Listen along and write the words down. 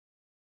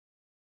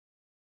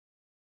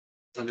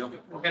Salió.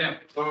 ¿Qué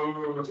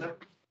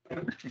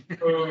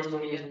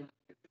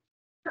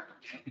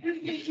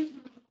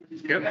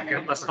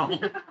pasó?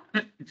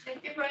 Es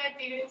que juega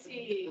Tigres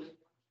y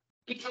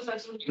Cruz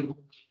Azul.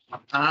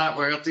 Ah,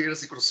 juega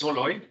Tigres y Cruz Azul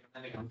hoy.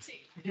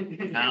 Sí.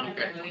 Ah, ok.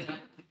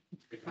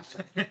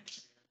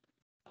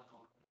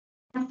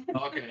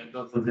 Ok,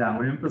 entonces ya,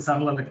 voy a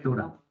empezar la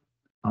lectura.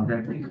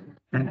 Okay.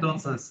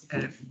 Entonces,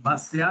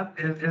 Bastiat,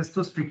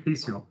 esto es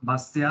ficticio.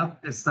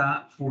 Bastiat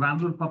está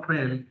jugando el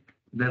papel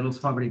de los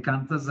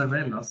fabricantes de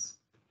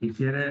velas y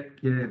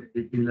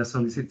y le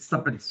solicita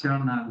esta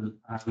petición a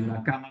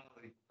la Cámara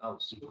de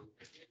Diputados.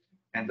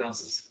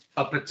 Entonces,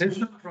 a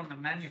petition from the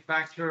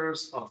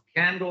manufacturers of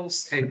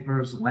candles,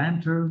 tapers,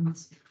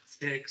 lanterns,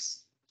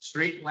 sticks,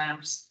 street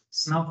lamps,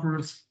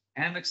 snuffers,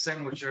 and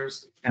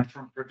extinguishers, and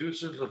from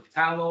producers of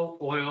tallow,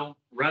 oil,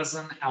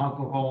 resin,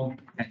 alcohol,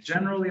 and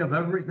generally of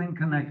everything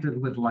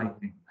connected with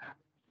lighting.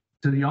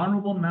 To the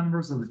honorable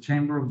members of the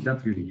Chamber of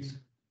Deputies,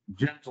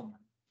 gentlemen,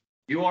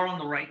 you are on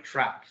the right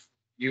track.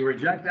 You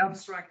reject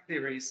abstract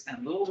theories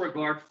and little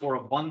regard for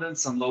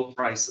abundance and low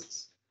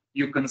prices.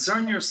 You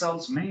concern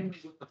yourselves mainly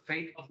with the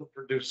fate of the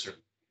producer.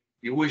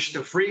 You wish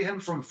to free him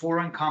from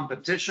foreign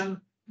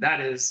competition, that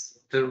is,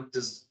 to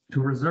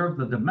reserve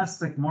the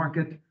domestic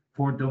market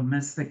for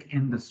domestic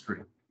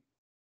industry.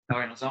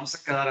 Okay, nos vamos a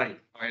quedar ahí.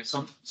 Okay,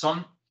 son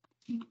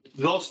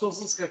dos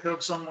cosas que creo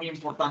que son muy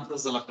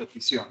importantes de la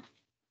petición.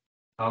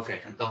 Ok,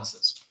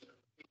 entonces,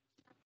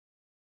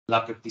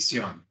 la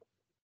petición.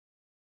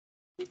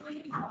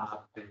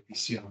 La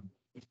petición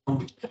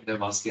de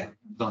Bastiat.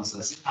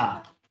 Entonces,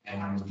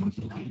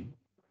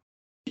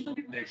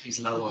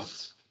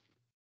 legisladores.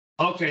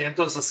 Ok,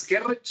 entonces, ¿qué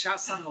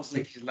rechazan los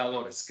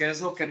legisladores? ¿Qué es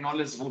lo que no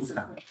les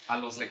gusta a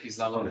los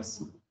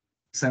legisladores?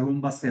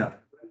 Según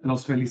Bastiat,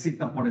 los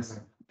felicita por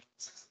eso.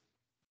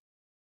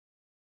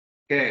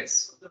 ¿Qué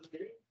es?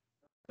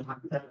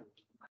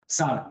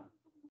 Sara,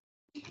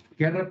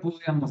 ¿qué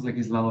repudian los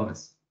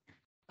legisladores?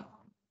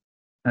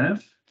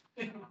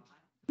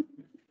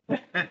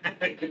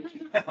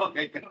 Ok,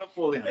 ¿qué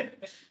repudian?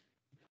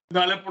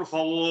 Dale, por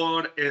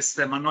favor,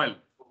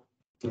 Manuel.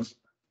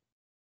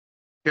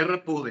 ¿Qué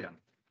repudian?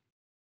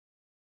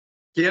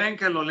 ¿Quieren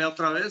que lo lea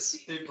otra vez?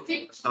 Sí.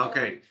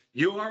 Okay.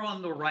 You are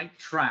on the right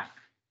track.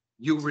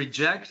 You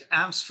reject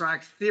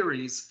abstract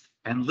theories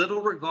and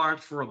little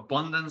regard for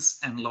abundance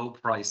and low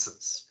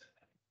prices.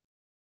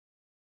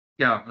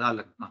 Ya,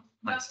 dale. No,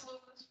 nice.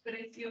 Bajos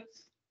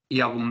precios. Y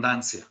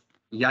abundancia.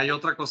 Y hay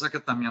otra cosa que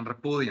también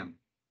repudian.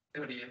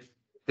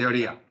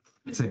 Teoría.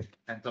 Sí.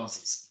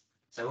 Entonces,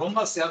 según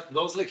Bastiat,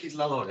 los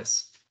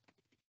legisladores.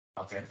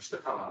 Okay.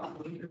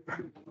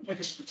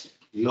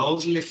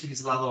 Los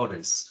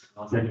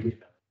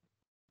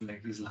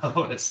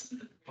legisladores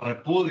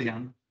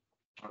repudian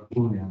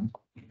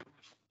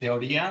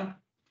teoría,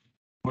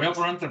 voy a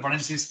poner entre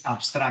paréntesis,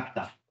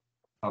 abstracta.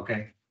 Ok.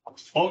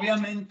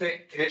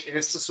 Obviamente,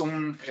 esto es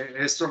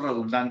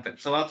redundante.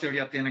 Toda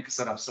teoría tiene que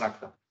ser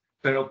abstracta.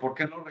 Pero ¿por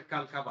qué no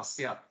recalca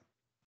Bastiat?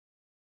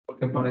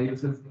 Porque para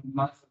ellos es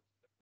más.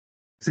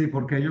 Sí,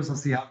 porque ellos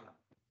así hablan.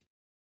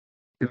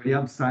 Teoría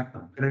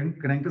abstracta.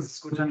 Creen que se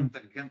escuchan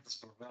inteligentes,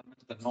 pero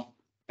realmente no.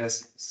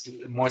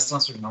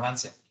 Muestran su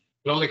ignorancia.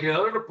 Los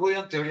legisladores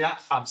repudian teoría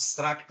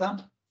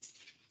abstracta,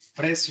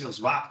 precios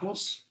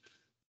bajos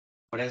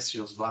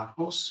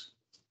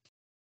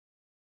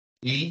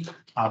y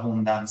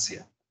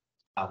abundancia.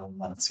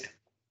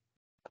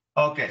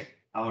 Ok,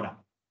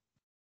 ahora,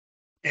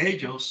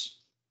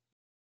 ellos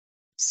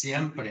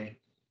siempre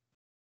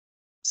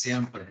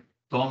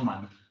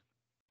toman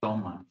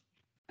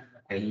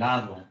el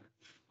lado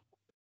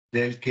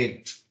del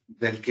qué.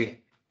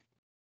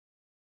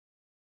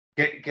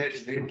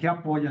 ¿Qué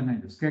apoyan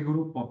ellos? ¿Qué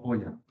grupo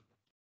apoyan?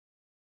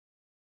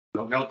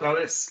 Lo veo otra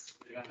vez.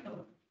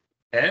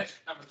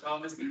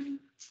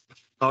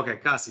 Okay,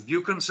 casi.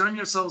 You concern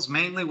yourselves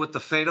mainly with the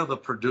fate of the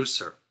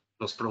producer,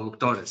 los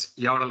productores.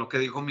 Y ahora lo que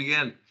dijo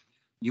Miguel.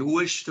 You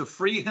wish to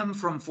free him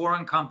from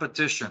foreign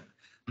competition.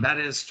 That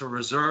is to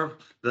reserve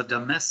the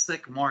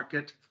domestic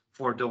market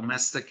for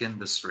domestic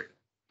industry.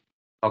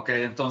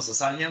 Okay,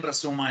 entonces alguien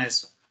resuma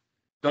eso.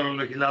 Los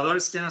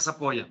legisladores, ¿quiénes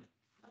apoyan?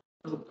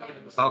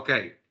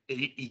 Okay.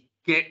 ¿Y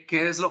qué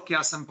es lo que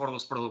hacen por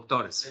los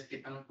productores?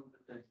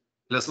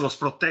 Los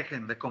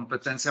protegen de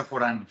competencia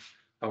foránea.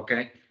 ¿Ok?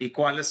 ¿Y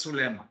cuál es su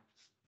lema?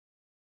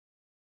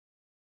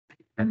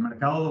 El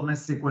mercado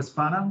doméstico es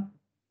para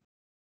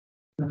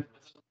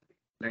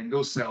la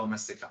industria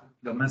doméstica.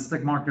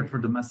 Domestic market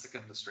for domestic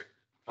industry.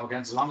 Ok,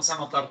 entonces vamos a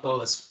anotar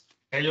todo eso.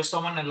 Ellos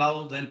toman el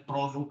lado del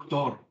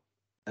productor.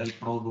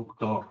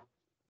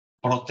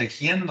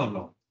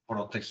 Protegiéndolo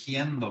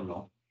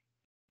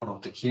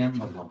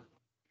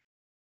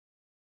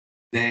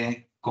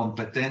de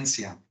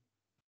competencia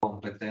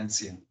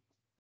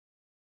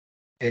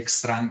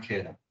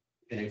extranjera.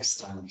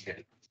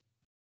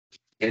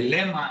 El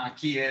lema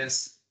aquí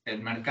es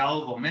el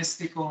mercado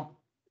doméstico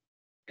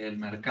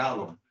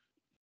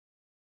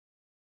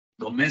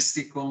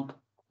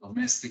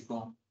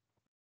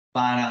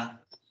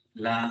para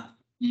la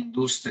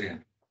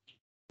industria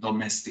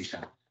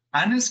doméstica.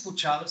 ¿Han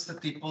escuchado este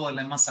tipo de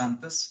lemas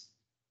antes?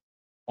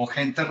 ¿O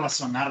gente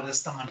razonar de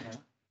esta manera?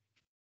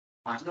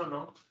 AMLO,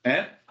 ¿no?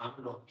 ¿Eh?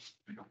 AMLO.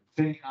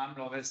 Sí,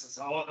 AMLO a veces.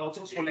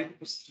 Otros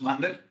políticos,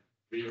 manden.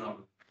 Sí,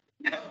 no.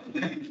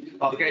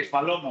 Ok,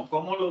 Palomo,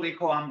 ¿cómo lo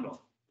dijo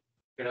AMLO?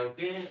 Creo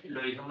que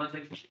lo hizo más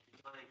de que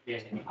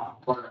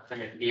con las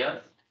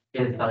energías,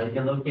 que estaba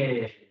diciendo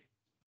que,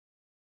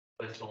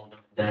 pues, como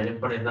tener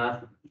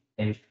empresas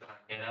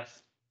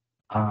extranjeras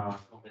a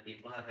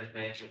competir con las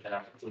CFE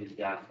será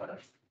perjudicial para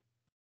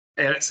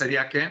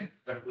 ¿Sería qué?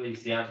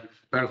 perjudicial.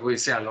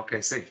 Perjudicial,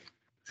 ok, sí.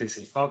 Sí,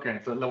 sí. Ok,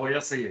 entonces lo voy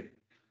a seguir.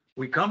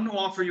 We come to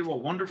offer you a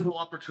wonderful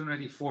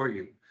opportunity for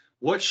you.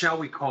 What shall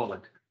we call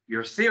it?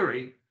 Your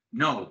theory?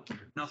 No,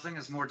 nothing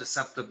is more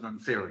deceptive than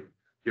theory.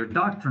 Your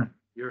doctrine,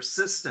 your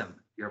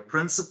system, your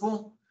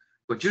principle?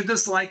 But you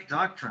dislike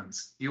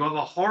doctrines. You have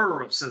a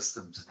horror of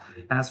systems.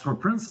 As for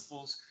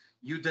principles,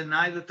 you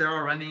deny that there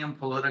are any in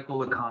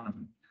political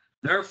economy.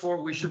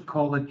 Therefore, we should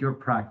call it your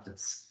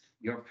practice.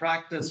 Your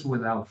practice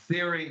without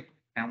theory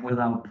and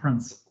without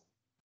principle.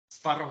 Es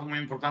párrafo muy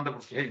importante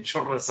porque hay un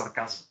chorro de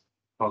sarcasmo.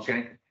 ¿Ok?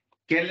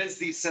 ¿Qué les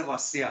dice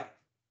Bastiat?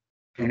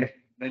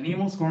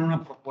 Venimos con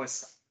una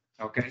propuesta.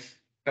 ¿Ok?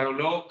 Pero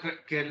luego,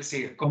 ¿qué le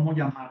sigue? ¿Cómo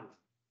llamarlo?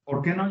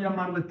 ¿Por qué no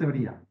llamarle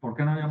teoría? ¿Por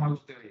qué no llamarlo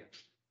teoría?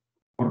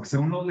 Porque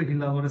según los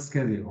legisladores,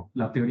 ¿qué digo?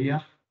 La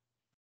teoría.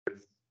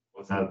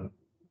 O sea,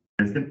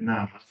 es que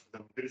nada más, o sea,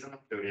 no utilizan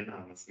la teoría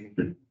nada más, sino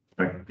que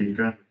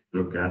practican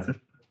lo que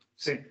hacen.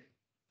 Sí.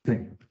 Sí.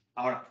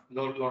 Ahora,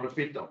 lo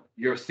repito.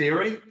 Your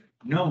theory?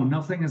 No,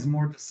 nothing is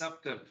more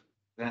deceptive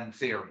than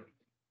theory.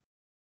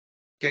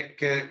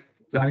 ¿Que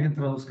alguien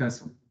traduzca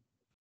eso?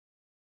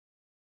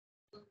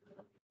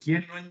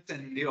 ¿Quién no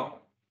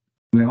entendió?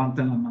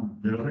 Levanten la mano.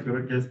 Yo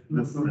recuerdo que es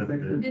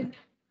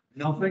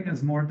Nothing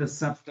is more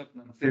deceptive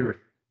than theory.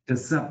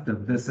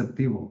 Deceptive,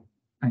 deceptivo,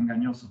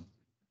 engañoso.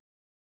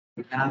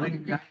 Nada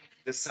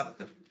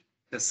deceptive,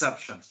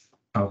 deception.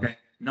 Okay.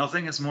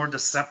 Nothing is more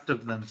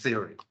deceptive than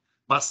theory.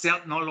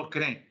 Bastiat no lo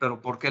cree,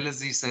 pero ¿por qué les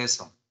dice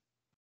eso?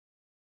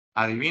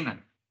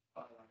 Adivinen.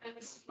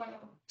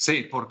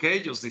 Sí, ¿por qué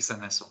ellos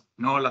dicen eso?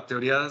 No, la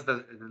teoría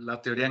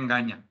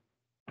engaña.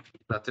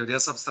 La teoría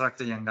es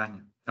abstracta y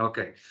engaña.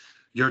 Okay.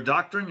 Your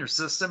doctrine, your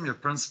system, your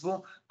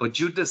principle, but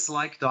you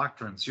dislike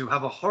doctrines. You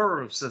have a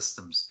horror of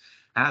systems.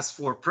 As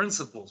for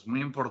principles,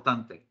 muy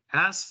importante.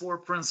 As for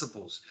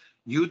principles,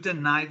 you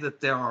deny that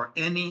there are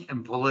any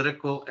in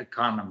political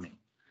economy.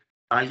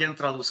 ¿Alguien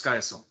traduzca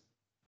eso?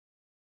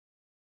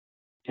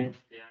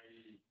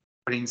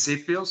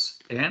 Principios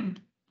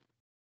en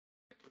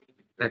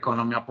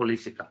economía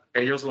política.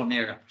 Ellos lo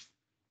niegan.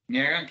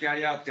 Niegan que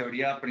haya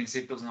teoría de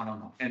principios. No, no,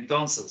 no.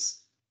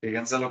 Entonces,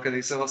 fíjense lo que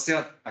dice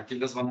Bastiat. Aquí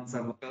les van a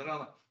hacer la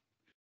pedrada.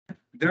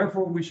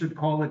 Therefore, we should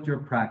call it your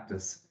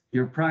practice.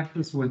 Your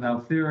practice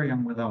without theory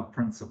and without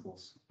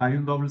principles. Hay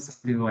un doble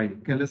sentido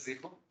ahí. ¿Qué les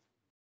dijo?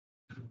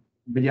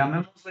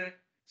 Llamémosle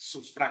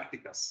sus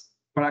prácticas.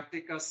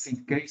 Prácticas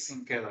sin qué y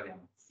sin qué,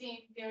 Dariana.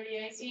 Sin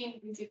teoría y sin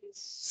principios.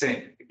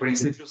 Sí.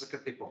 ¿Principios de qué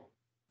tipo?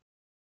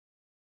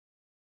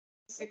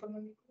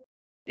 Económicos.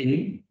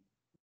 Y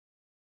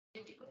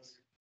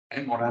Políticos.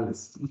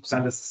 morales. O sea,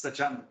 les está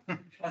echando.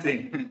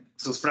 Sí.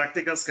 Sus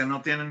prácticas que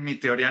no tienen ni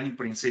teoría ni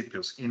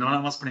principios. Y no nada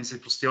más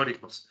principios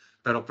teóricos,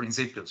 pero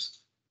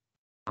principios.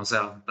 O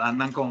sea,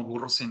 andan como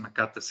burros sin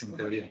mecate, sin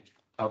teoría.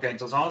 Ok,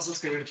 entonces vamos a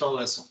escribir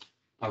todo eso.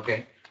 Ok.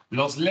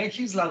 Los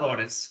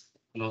legisladores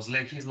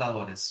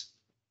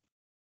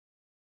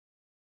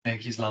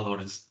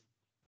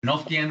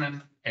no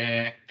tienen,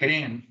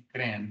 creen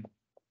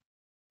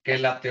que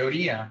la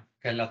teoría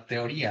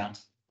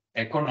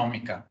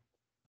económica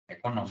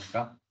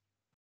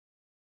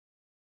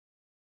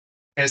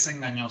es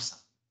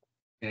engañosa.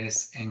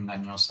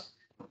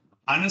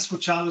 ¿Han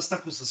escuchado esta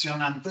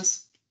acusación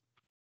antes?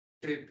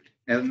 Sí.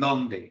 ¿En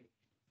dónde?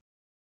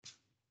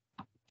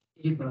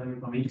 Sí, para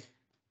mi familia.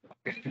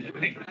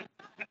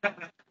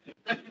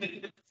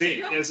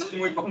 Sí, eso es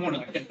muy común.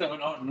 La gente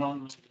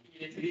no.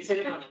 Dice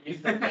el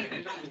economista.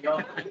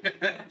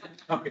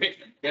 Ok,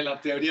 que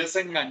la teoría es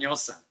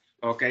engañosa.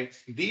 Ok,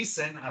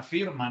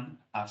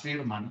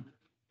 afirman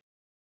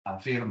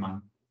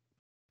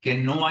que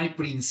no hay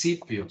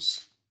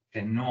principios,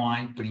 en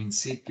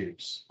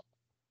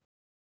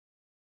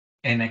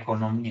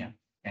economía.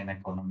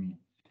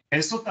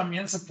 Esto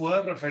también se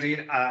puede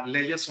referir a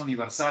leyes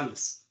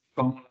universales,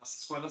 como las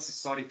escuelas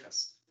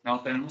históricas.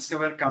 No, tenemos que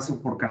ver caso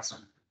por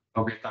caso.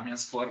 Ok, también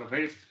se puede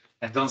referir.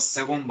 Entonces,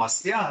 según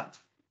Bastiat,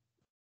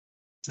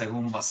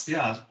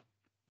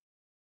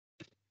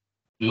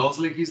 los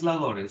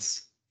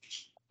legisladores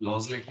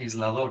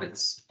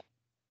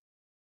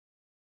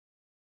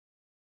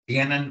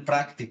tienen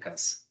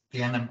prácticas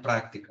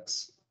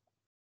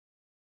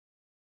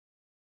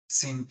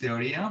sin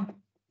teoría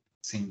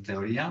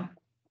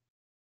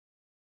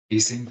y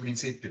sin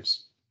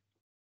principios.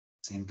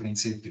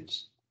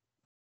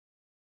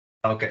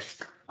 Ok,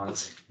 ahora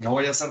sí. No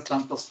voy a hacer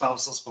tantas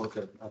pausas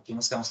porque aquí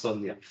nos quedamos todo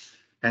el día.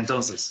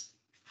 Entonces,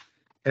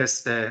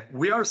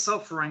 We are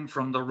suffering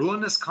from the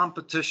ruinous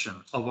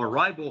competition of a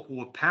rival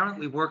who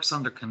apparently works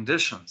under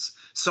conditions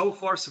so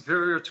far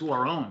superior to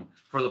our own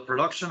for the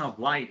production of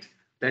light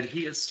that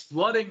he is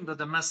flooding the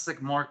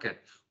domestic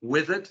market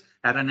with it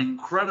at an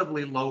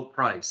incredibly low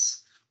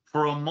price.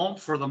 For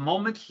the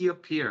moment he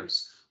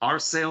appears, our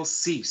sales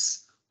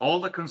cease. All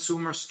the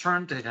consumers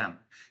turn to him,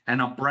 and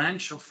a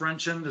branch of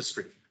French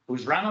industry,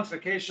 whose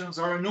ramifications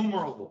are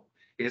innumerable,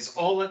 is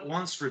all at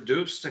once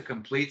reduced to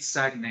complete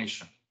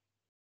stagnation.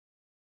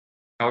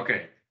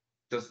 Okay,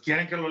 entonces,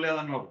 ¿quieren que lo lea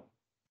de nuevo?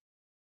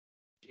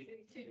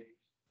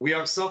 We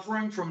are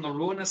suffering from the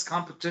ruinous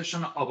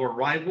competition of a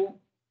rival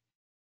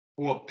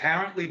who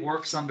apparently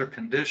works under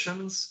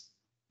conditions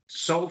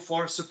so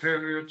far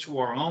superior to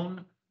our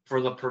own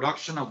for the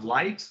production of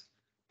light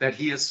that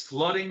he is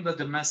flooding the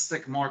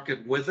domestic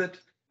market with it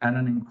at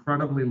an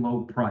incredibly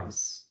low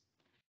price.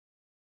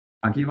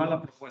 Aquí va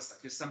la propuesta,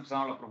 aquí está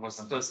empezando la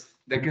propuesta. Entonces,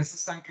 ¿de qué se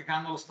están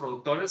quejando los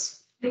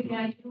productores? De que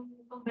hay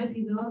un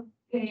competidor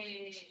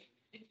que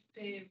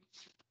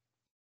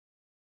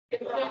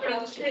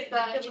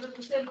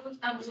produce luz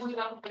a muy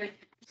bajo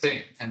precio.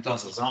 Sí,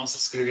 entonces vamos a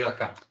escribir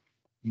acá.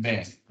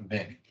 Ven.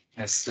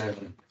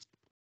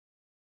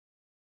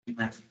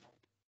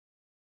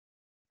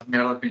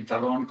 Mierda,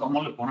 pintarón,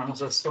 ¿cómo le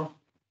ponemos esto?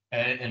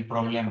 El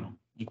problema.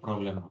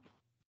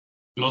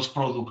 Los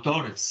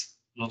productores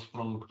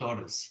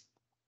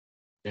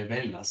de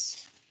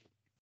velas,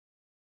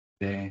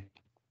 de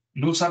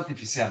luz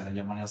artificial, le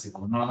llaman así,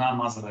 no nada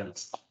más de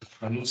velas,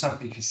 de luz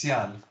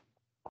artificial,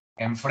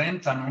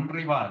 enfrentan un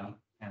rival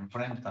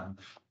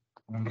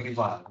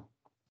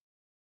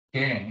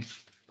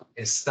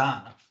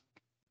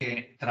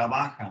que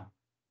trabaja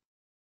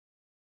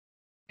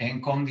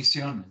en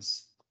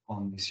condiciones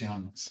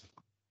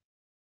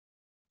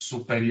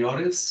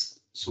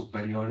superiores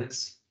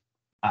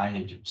a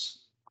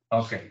ellos.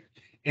 Ok,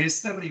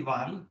 este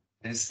rival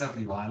está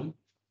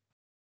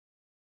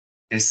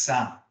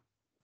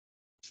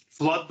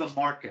flood the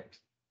market.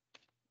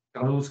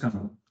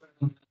 Tradúzcanlo.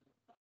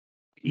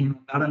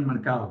 Inundar el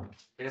mercado.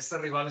 Este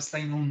rival está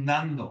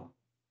inundando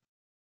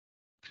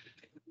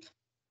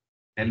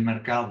el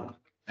mercado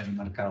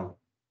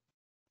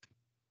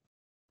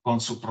con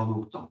su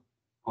producto.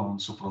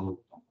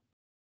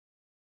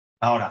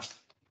 Ahora,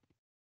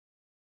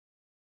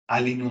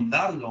 al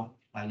inundarlo,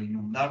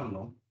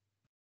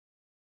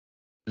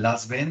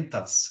 las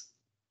ventas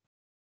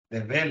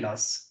de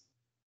velas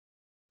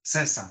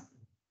cesan.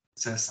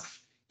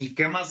 ¿Y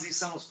qué más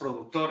dicen los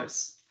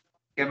productores?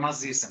 ¿Qué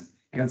más dicen?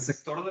 El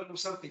sector de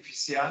luz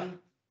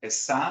artificial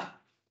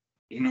está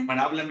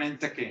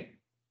innumerablemente que.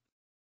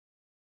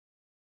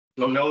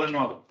 Lo leo de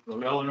nuevo.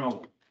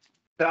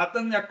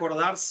 Tratan de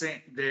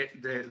acordarse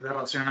de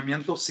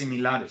racionamientos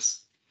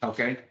similares.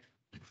 Okay.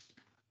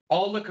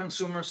 All the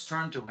consumers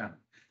turn to him,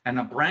 and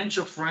a branch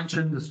of French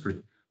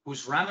industry,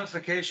 whose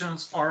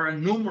ramifications are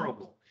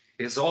innumerable,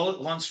 is all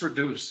at once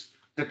reduced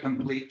to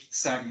complete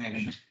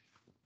stagnation.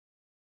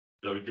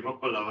 La última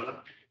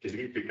palabra, ¿qué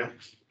significa?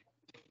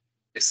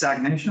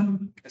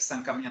 Stagnation,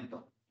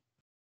 estancamiento.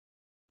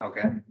 Ok.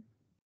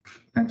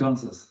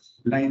 Entonces,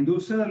 la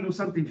industria de luz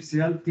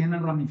artificial tiene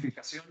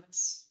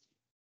ramificaciones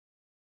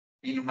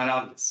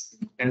innumerables.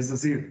 Es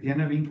decir,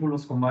 tiene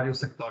vínculos con varios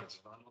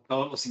sectores, ¿verdad?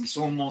 Todos los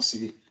insumos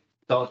y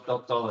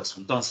todo eso.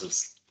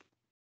 Entonces,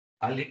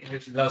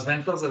 las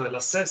ventas de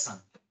velas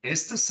cesan.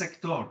 Este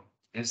sector,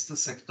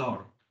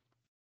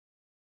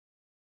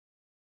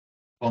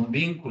 con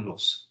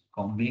vínculos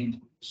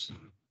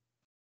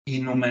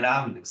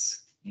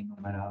innumerables en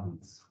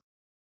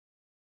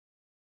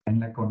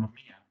la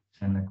economía,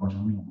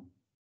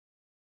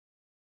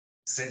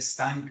 se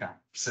estanca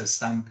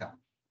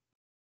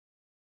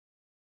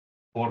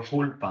por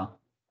culpa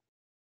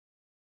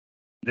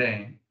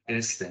de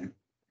este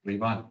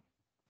rival.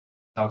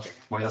 Ok,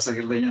 voy a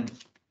seguir leyendo.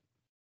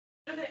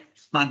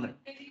 Manda.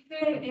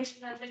 Dice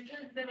las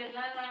ventas de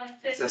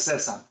velas Se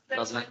cesan.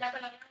 La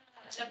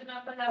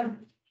palabra.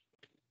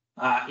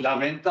 La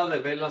venta de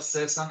velas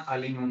cesan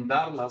al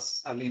inundar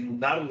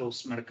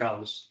los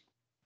mercados.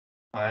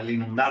 Al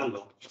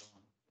inundarlo.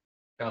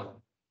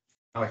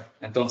 A ver,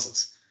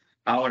 entonces,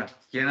 ahora,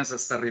 ¿quién es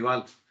este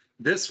rival?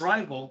 This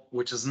rival,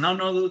 which is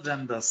none other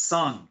than the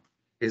sun,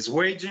 is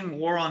waging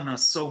war on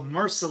us so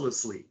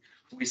mercilessly.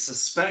 We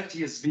suspect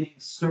he is being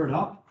stirred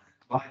up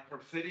by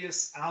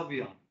perfidious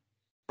Albion,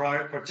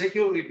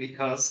 particularly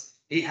because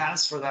he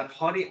has for that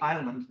haughty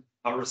island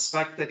a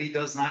respect that he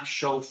does not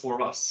show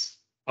for us.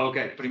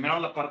 Okay, primero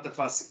la parte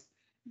fácil.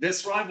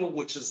 This rival,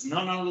 which is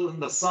none other than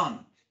the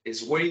sun,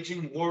 is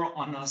waging war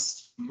on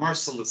us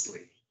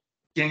mercilessly.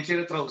 ¿Quién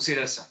quiere traducir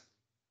eso?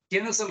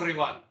 ¿Quién es el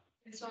rival?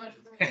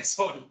 El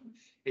sol.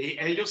 Y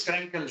ellos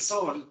creen que el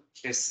sol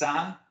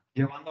está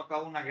llevando a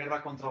cabo una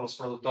guerra contra los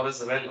productores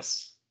de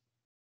velas.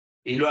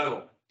 Y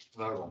luego,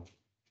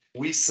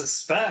 we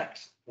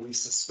suspect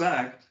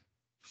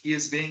he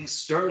is being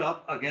stirred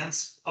up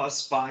against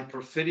us by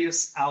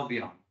perfidious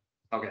Albion.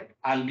 Okay,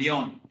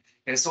 Albion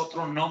es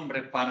otro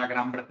nombre para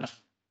Gran Bretaña.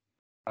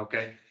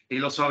 Okay, y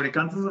los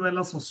fabricantes de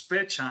velas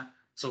sospechan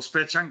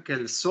que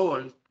el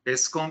sol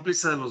es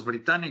cómplice de los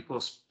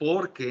británicos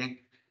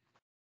porque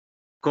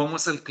 ¿cómo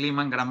es el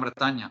clima en Gran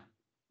Bretaña?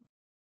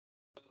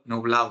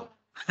 Nublado.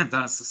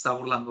 Entonces se está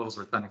burlando de los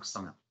británicos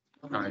también.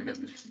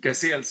 Que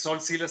sí, el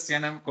sol sí les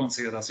tiene en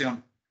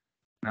consideración.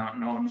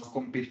 No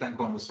compitan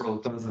con los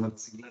productores de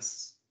los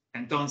ingleses.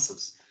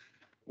 Entonces,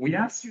 we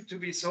ask you to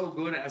be so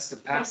good as to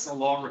pass a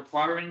law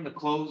requiring the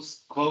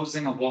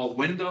closing of all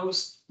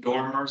windows,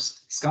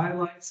 dormers,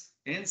 skylights,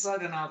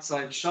 inside and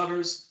outside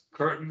shutters,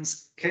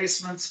 curtains,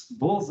 casements,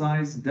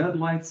 bullseyes,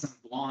 deadlights,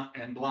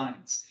 and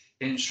blinds.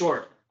 In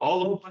short,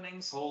 all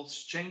openings, holes,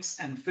 chinks,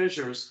 and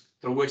fissures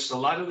through which the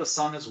light of the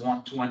sun is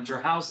wont to enter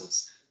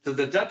houses, to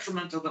the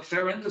detriment of the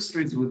fair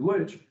industries with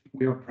which,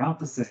 we are proud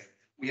to say,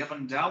 we have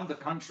endowed the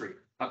country,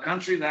 a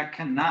country that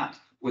cannot,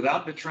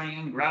 without betraying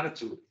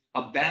ingratitude,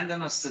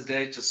 abandon us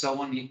today to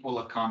so unequal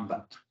a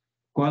combat.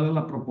 ¿Cuál es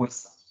la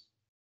propuesta?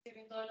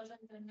 Cierren todas las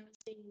ventanas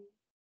y...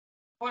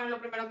 Bueno, lo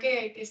primero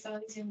que estaba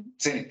diciendo.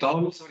 Sí,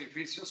 todos los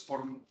orificios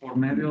por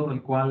medio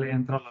del cual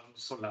entra la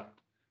luz solar.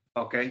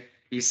 ¿Ok?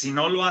 Y si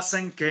no lo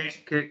hacen,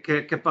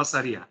 ¿qué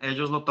pasaría?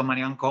 Ellos lo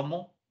tomarían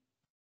como...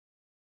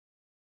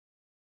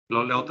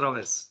 Lo leo otra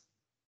vez.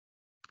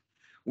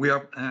 We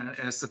are,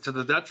 to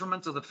the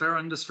detriment of the fair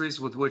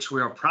industries with which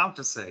we are proud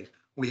to say,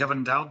 we have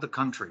endowed the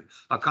country,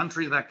 a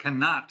country that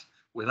cannot,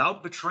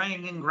 without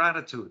betraying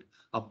ingratitude,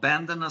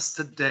 abandon us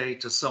today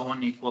to so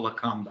unequal a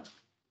combat.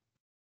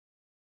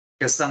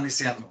 ¿Qué están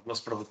diciendo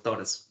los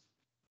productores?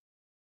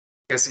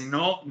 Que si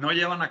no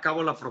llevan a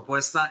cabo la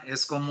propuesta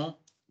es como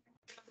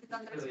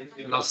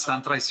los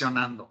están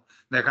traicionando,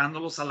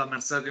 dejándolos a la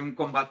merced de un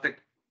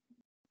combate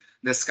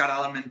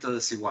descaradamente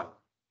desigual.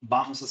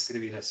 Vamos a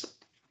escribir eso.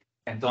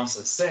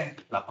 Entonces, C,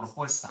 la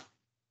propuesta.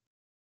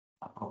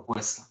 La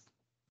propuesta.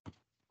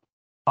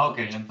 Ok,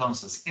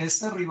 entonces,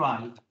 este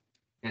rival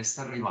es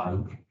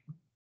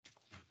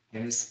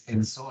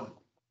el sol.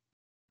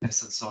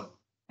 Es el sol.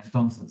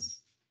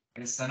 Entonces,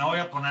 no voy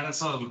a poner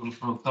eso, los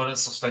productores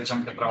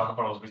sospechan que trabaja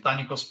para los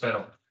británicos,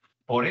 pero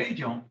por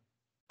ello,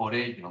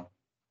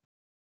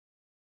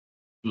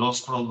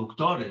 los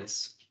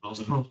productores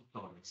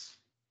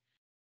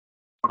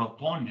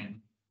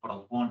proponen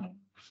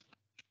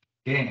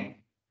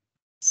que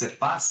se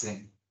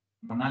pase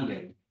una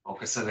ley, o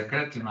que se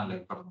decrete una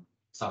ley, perdón,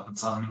 estaba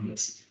pensando en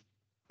inglés,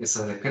 que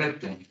se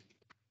decrete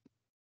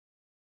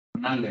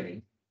una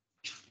ley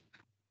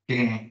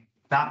que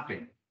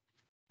tape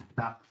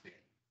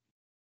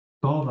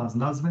todas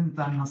las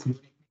ventanas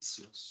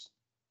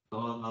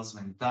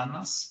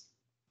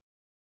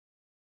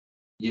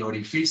y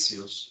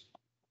orificios,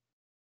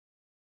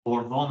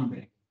 por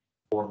donde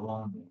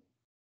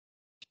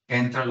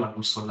entra la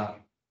luz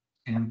solar,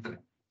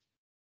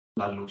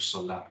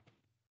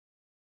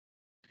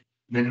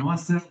 de no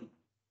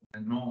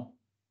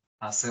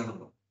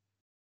hacerlo,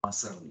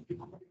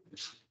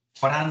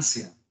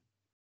 Francia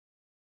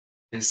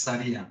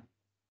estaría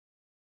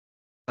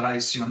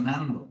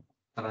traicionando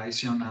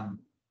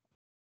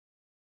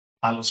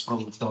a los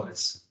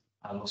productores,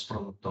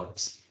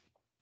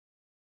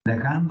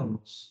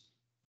 dejándolos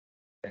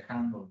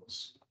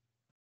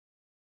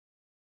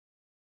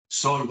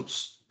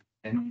solos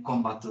en un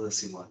combate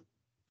desigual,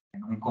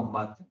 en un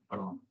combate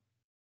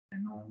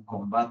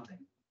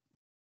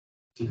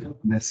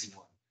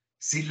desigual.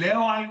 Si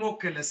leo algo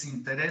que les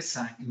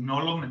interesa y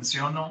no lo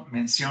menciono,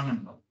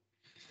 menciónenlo.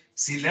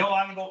 Si leo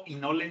algo y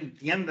no le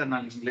entienden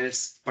al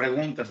inglés,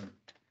 pregúntenme.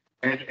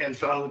 El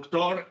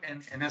traductor,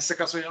 en este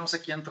caso yo no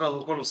sé quién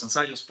tradujo los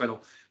ensayos,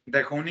 pero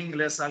dejó un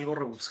inglés algo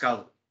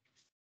rebuscado,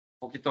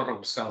 un poquito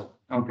rebuscado.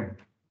 Ok.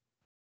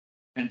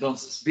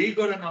 Entonces, be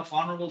good enough,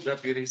 honorable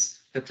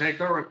deputies, to take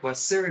our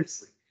request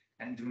seriously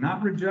and do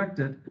not reject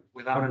it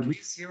without at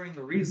least hearing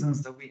the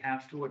reasons that we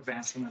have to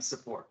advance in its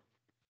support.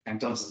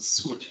 Entonces,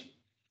 escuchen.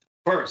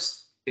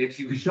 First, if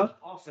you shut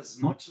off as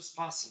much as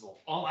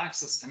possible all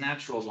access to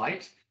natural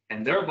light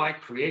and thereby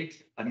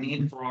create a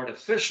need for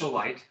artificial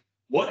light,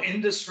 what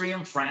industry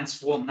in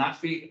France will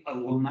not be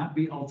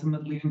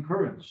ultimately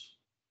encouraged?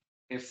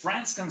 If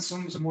France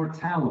consumes more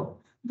tallow,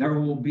 there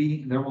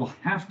will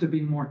have to be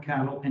more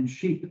cattle and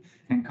sheep,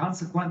 and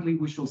consequently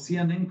we shall see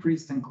an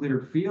increase in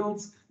cleared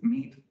fields,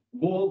 meat,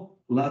 wool,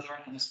 leather,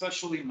 and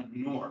especially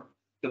manure,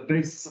 the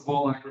basis of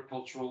all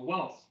agricultural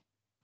wealth.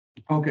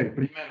 Ok,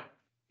 primero,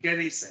 ¿qué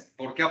dice?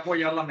 ¿Por qué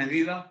apoyar la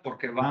medida?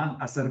 Porque va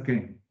a hacer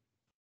 ¿qué?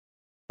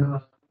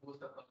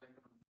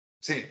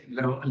 Sí,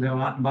 le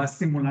va a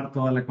estimular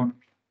toda la economía.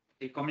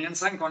 Y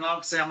comienzan con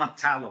algo que se llama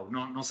tallow.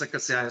 No sé qué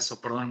sea eso,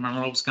 perdón, no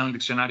lo busqué en el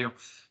diccionario,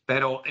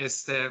 pero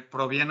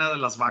proviene de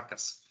las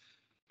vacas.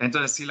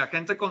 Entonces, si la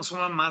gente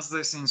consume más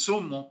de ese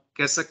insumo,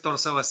 ¿qué sector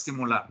se va a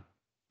estimular?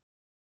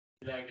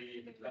 La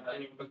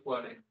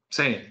agropecuaria.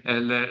 Sí,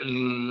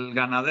 el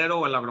ganadero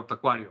o el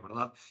agropecuario,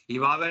 ¿verdad? Y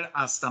va a haber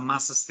hasta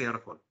más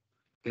estiércol,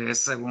 que es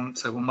según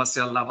va a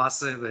ser la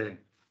base de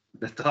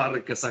toda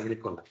riqueza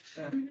agrícola.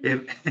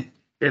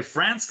 If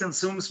France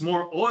consumes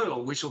more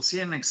oil, we shall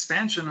see an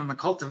expansion in the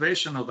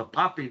cultivation of the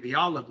poppy, the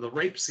olive, the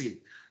rapeseed.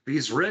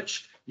 These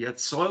rich yet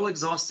soil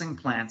exhausting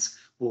plants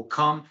will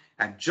come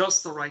at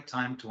just the right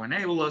time to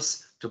enable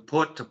us to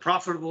put to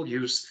profitable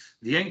use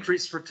the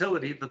increased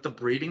fertility that the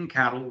breeding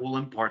cattle will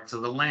impart to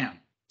the land.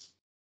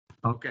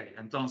 Ok,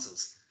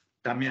 entonces,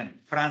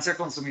 también Francia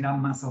consumirá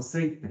más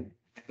aceite.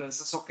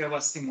 Entonces, ¿eso qué va a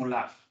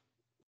estimular?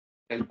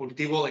 ¿El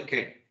cultivo de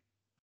qué?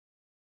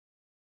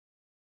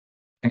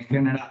 En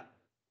general.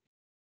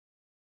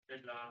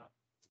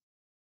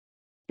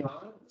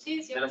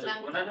 Sí, sí, ¿De la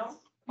blanco. aceituna,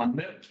 no?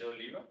 ¿Mande? ¿De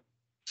oliva?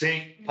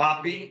 Sí,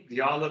 poppy,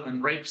 the olive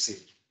and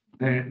rapeseed.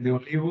 De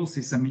olivos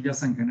y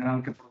semillas en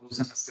general que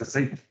producen este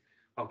aceite.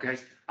 Ok.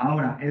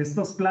 Ahora,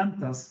 estas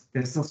plantas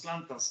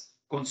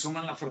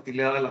consumen la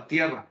fertilidad de la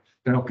tierra.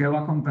 ¿Pero qué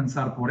va a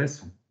compensar por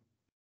eso?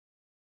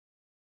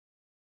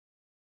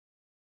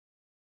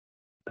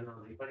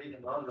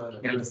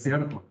 El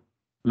estiércol,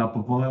 la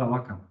popó de la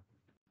vaca.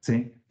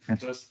 Sí.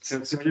 Entonces,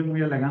 se oye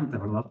muy elegante,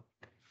 ¿verdad?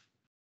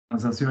 O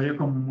sea, se oye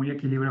como muy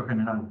equilibrio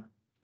general.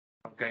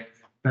 Ok.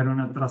 Pero en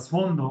el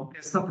trasfondo,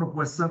 ¿esta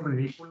propuesta es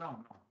ridícula o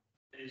no?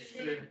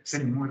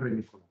 Sí, muy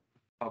ridícula.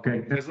 Ok,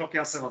 es lo que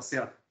hace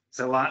vaciar.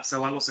 Se va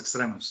a los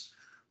extremos.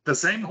 The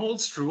same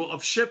holds true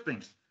of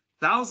shipping.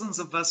 Thousands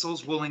of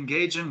vessels will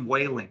engage in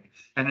whaling,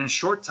 and in a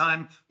short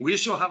time, we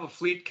shall have a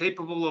fleet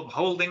capable of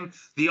holding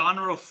the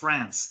honor of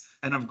France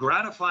and of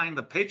gratifying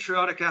the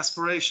patriotic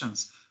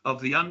aspirations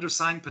of the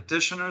undersigned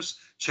petitioners,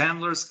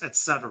 chandlers,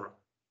 etc.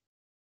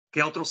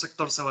 ¿Qué otro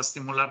sector se va a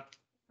estimular?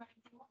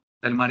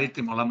 El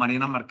marítimo, la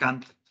marina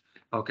mercante.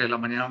 Ok, la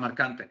marina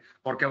mercante.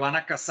 Porque van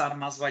a cazar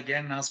más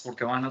ballenas,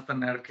 porque van a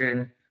tener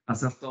que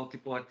hacer todo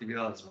tipo de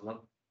actividades,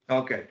 ¿verdad?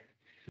 Ok.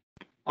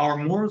 Our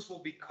moors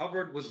will be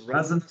covered with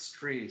resinous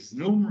trees.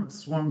 Numerous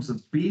swarms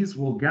of bees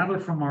will gather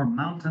from our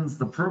mountains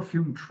the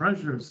perfumed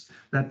treasures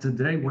that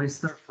today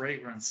waste their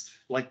fragrance,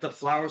 like the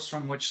flowers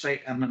from which they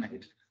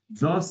emanate.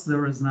 Thus,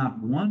 there is not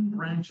one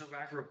branch of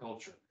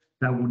agriculture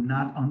that would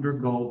not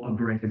undergo a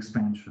great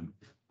expansion.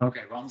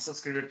 Ok, vamos a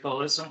escribir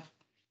todo eso.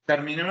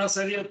 Terminé una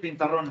serie de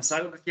pintarrones.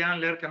 ¿Algo que quieran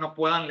leer que no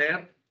puedan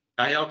leer?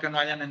 ¿Hay algo que no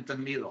hayan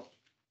entendido?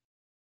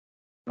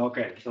 Ok,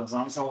 entonces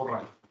vamos a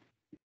borrar.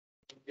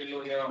 ¿Qué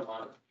lo llama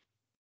mal?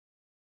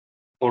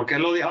 ¿Por qué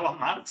lo odiaba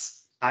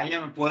Marx?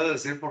 ¿Alguien me puede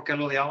decir por qué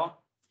lo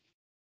odiaba?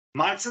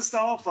 ¿Marx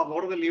estaba a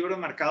favor del libre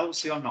mercado,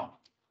 sí o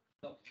no?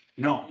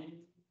 No.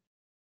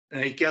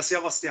 ¿Y qué hacía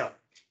Bastiat?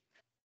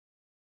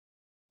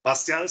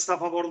 ¿Bastiat está a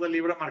favor del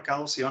libre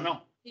mercado, sí o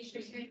no?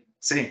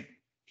 Sí.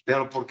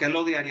 ¿Pero por qué lo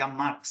odiaría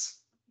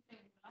Marx?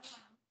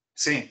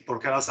 Sí,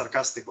 porque era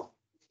sarcástico.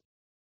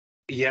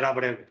 Y era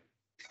breve.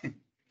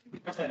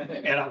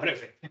 Era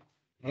breve.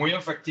 Muy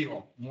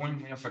efectivo,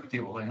 muy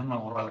efectivo. Déjenme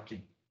borrar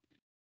aquí.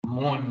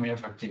 Muy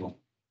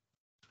efectivo.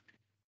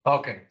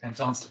 Ok,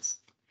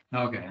 entonces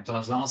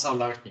vamos a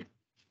hablar aquí.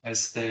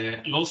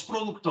 Los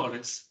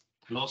productores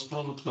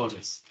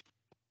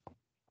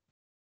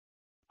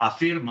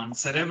afirman,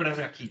 seré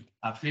breve aquí,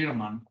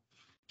 afirman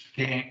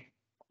que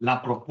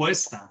la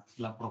propuesta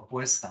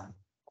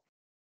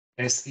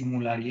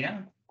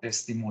estimularía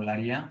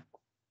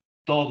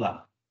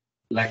toda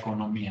la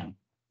economía.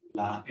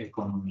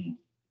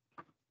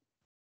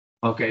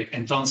 Ok,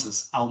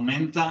 entonces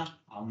aumenta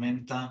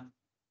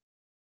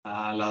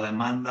la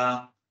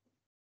demanda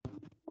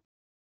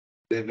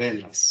de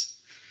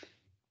velas.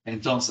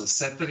 Entonces,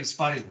 ceteris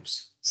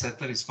paribus,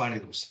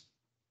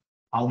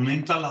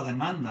 aumenta la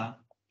demanda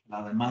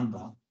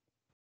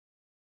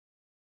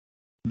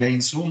de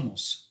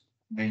insumos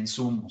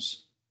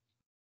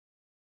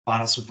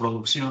para su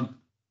producción.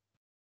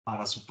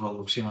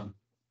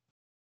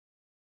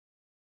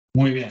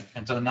 Muy bien,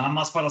 entonces nada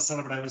más para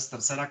ser breves,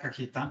 tercera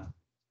cajita,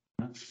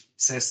 ¿no?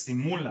 Se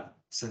estimula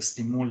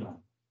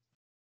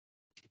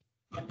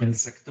el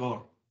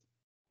sector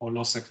o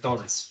los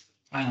sectores.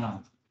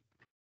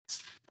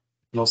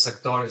 Los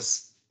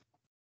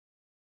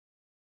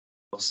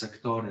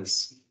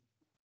sectores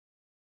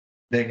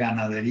de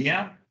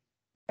ganadería,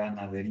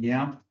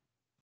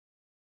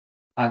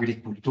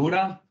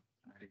 agricultura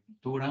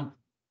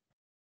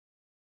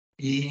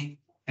y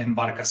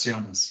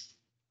embarcaciones.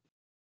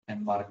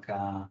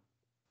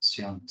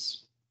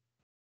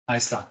 Ahí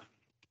está.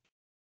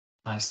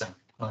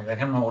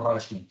 Déjenme borrar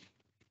aquí.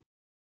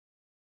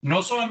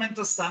 No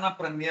solamente están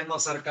aprendiendo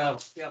acerca de,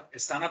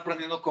 están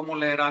aprendiendo cómo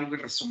leer algo y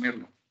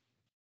resumirlo.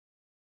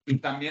 Y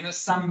también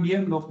están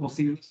viendo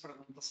posibles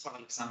preguntas para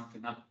el examen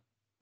final.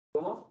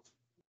 ¿Cómo?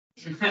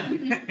 Sí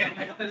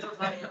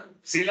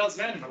las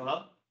ven,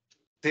 ¿verdad?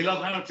 Sí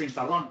las ven en el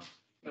pintarrón.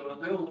 Pero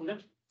veo una.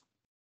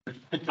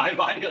 Hay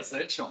varias,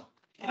 de hecho.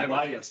 Hay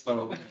varias,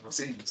 pero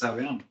sí, o sea,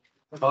 vean.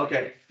 Ok,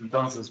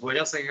 entonces voy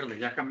a seguirle.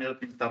 Ya cambié el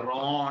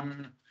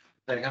pintarrón.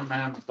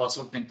 Déjenme, me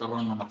paso el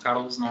pintarrón. No,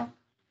 Carlos no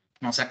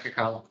se ha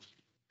quejado.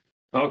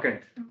 Ok,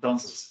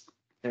 entonces,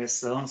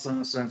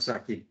 vamos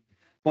aquí.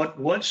 But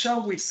what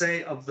shall we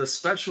say of the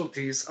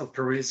specialties of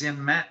Parisian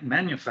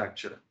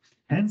manufacture?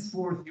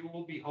 Henceforth you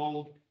will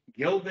behold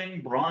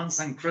gilding, bronze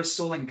and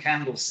crystal in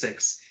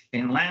candlesticks,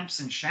 in lamps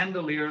and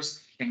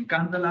chandeliers, in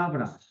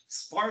candelabra,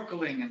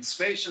 sparkling and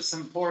spacious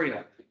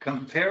emporia,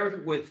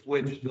 compared with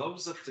which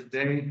those of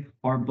today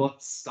are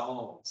but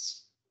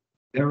stalls.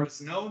 There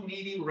is no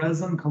needy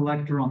resin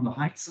collector on the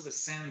heights of the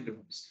sand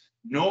dunes,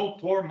 no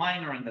poor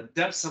miner in the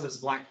depths of his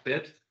black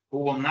pit who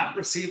will not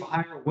receive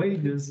higher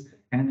wages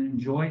and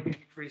enjoy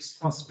increased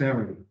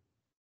prosperity.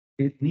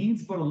 It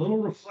needs but a little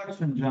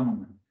reflection,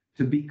 gentlemen,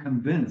 to be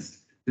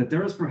convinced that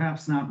there is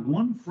perhaps not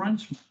one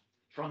Frenchman,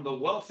 from the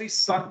wealthy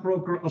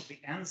stockbroker of the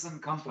Ensign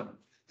Company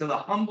to the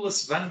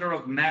humblest vendor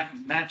of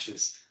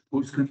matches,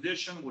 whose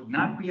condition would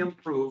not be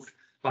improved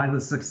by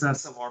the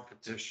success of our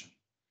petition.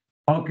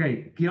 Ok,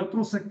 ¿qué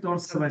otro sector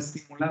se va a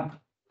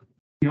estimular?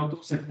 ¿Qué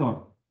otro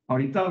sector?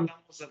 Ahorita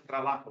hablamos del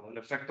trabajo, del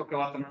efecto que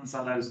va a tener en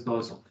salarios y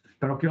todo eso,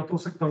 pero ¿qué otro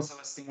sector se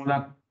va a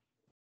estimular?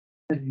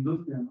 De la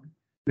industria, ¿no?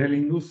 De la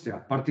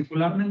industria,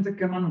 particularmente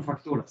 ¿qué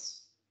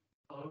manufacturas?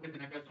 Todo lo que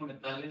tiene que ver con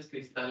metales,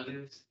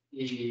 cristales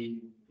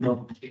y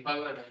No. tipo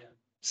de vela.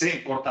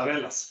 Sí,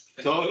 portavelas.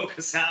 Todo lo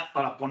que sea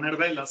para poner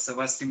velas se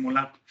va a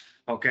estimular.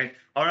 Ok,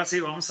 ahora sí,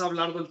 vamos a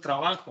hablar del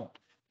trabajo.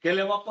 ¿Qué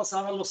le va a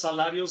pasar a los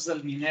salarios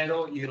del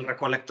minero y el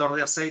recolector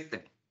de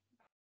aceite?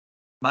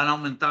 Van a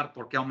aumentar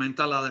porque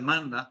aumenta la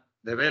demanda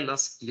de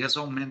velas y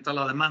eso aumenta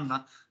la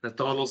demanda de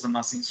todos los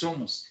demás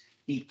insumos.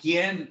 ¿Y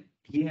qué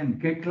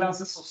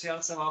clase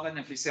social se va a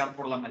beneficiar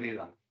por la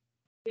medida?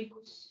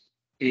 Ricos.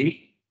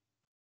 Y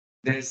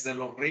desde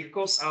los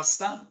ricos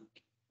hasta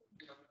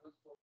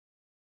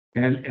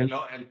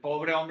el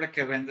pobre hombre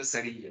que vende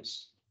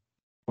cerillos.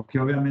 Porque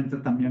obviamente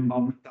también va a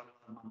aumentar la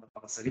demanda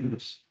para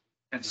cerillos.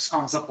 Entonces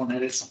vamos a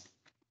poner eso.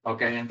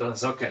 Ok,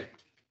 entonces, ok.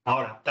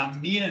 Ahora,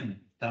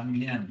 también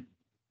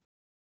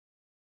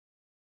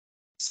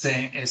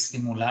se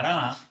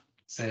estimulará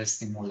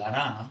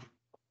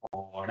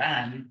o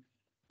harán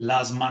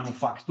las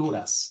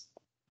manufacturas.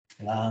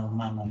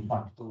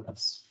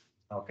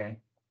 Ok.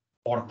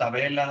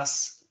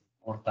 Portavelas,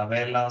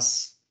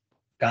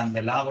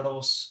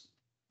 candelabros,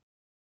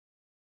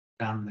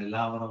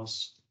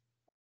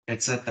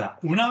 etcétera.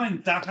 Una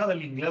ventaja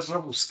del inglés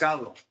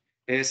rebuscado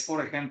es,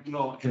 por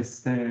ejemplo,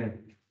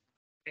 en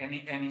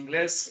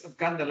inglés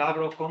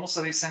candelabro, ¿cómo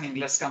se dice en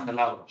inglés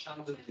candelabro?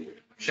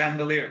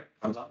 Chandelier,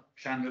 ¿verdad?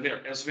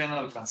 Chandelier, eso viene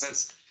del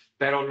francés.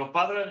 Pero lo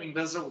padre del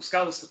inglés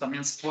rebuscado es que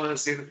también se puede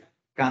decir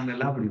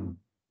candelabro.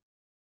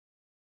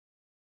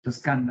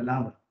 Entonces,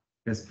 candelabro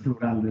es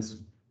plural de eso.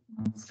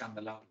 Los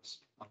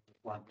candelabros.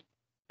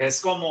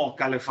 Es como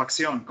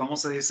calefacción, ¿cómo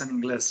se dice en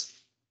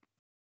inglés?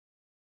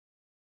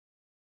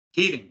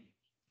 Heating.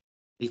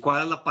 ¿Y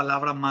cuál es la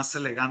palabra más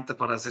elegante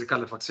para decir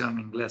calefacción en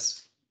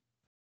inglés?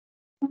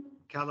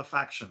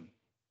 Calefaction.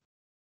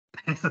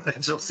 De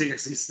hecho, sí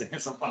existe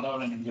esa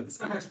palabra en inglés.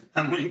 Es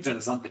muy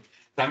interesante.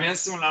 También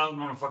es una de las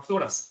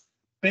manufacturas.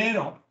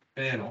 Pero,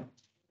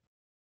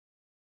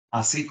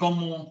 así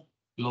como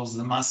los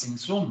demás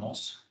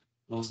insumos,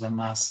 los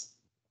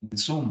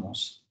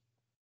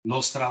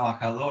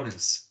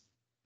trabajadores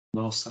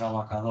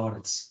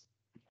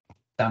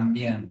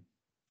también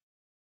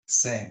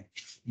se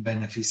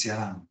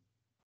beneficiarán.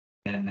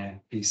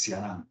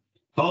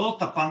 Todo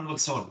tapando el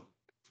sol.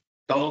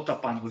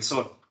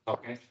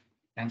 ¿Ok?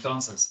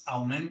 Entonces,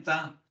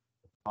 aumenta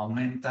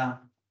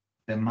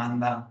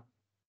demanda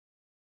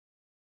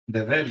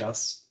de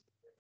velas.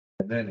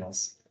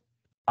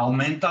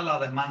 Aumenta la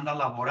demanda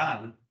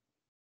laboral.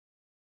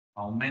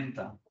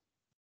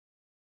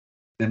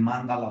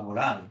 Demanda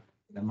laboral.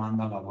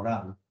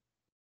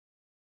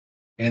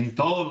 En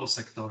todos los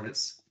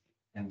sectores.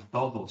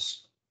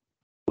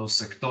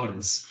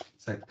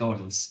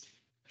 Sectores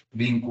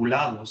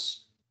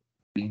vinculados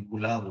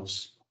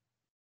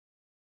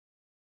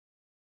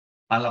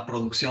a la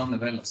producción de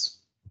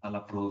velas.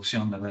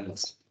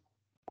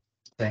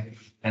 ¿Sí?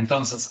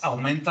 Entonces,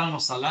 aumentan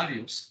los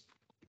salarios,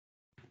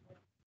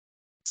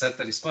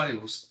 ceteris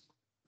paribus,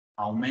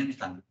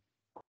 aumentan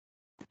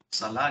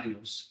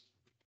salarios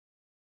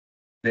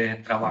de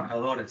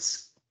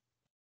trabajadores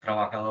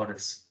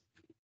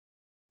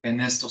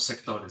en estos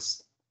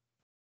sectores.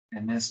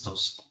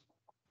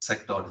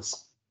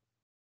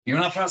 Y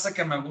una frase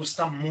que me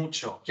gusta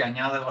mucho, que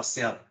añade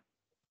Bastiat,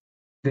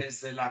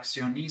 desde el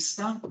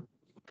accionista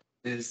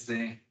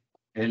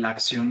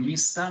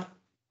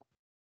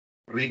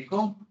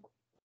rico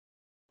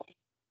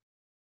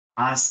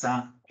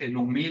hasta el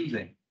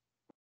humilde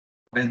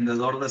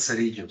vendedor de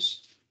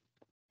cerillos.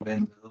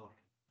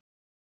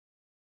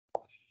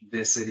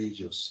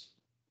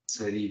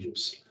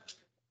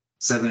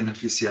 Se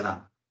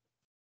beneficiará.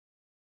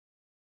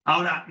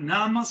 Ahora,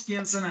 nada más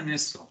piensen en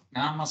esto.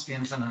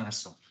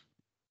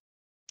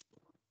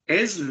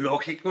 ¿Es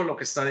lógico lo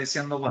que está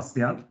diciendo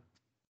Bastiat?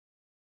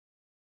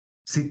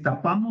 Si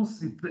tapamos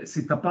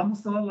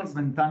todas las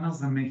ventanas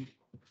de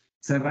México,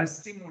 ¿se va a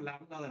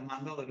estimular la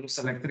demanda de luz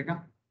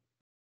eléctrica?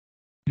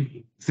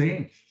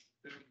 Sí,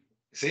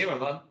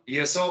 ¿verdad? ¿Y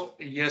eso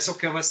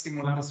qué va a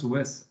estimular a su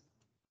vez?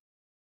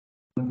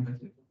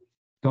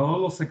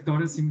 Todos los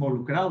sectores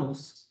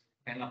involucrados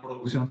en la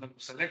producción de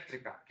luz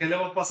eléctrica. ¿Qué le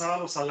va a pasar a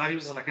los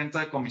salarios de la gente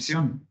de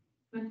comisión?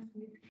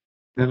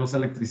 De los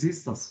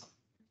electricistas.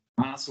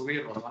 Van a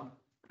subir, ¿verdad?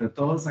 De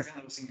todos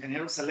los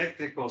ingenieros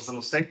eléctricos, de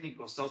los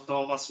técnicos,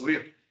 todo va a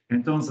subir.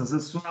 Entonces,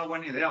 es una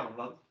buena idea,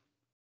 ¿verdad?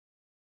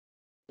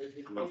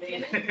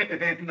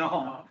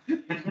 No.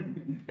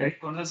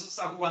 Con eso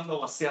está jugando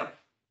vaciar.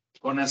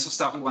 Con eso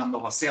está jugando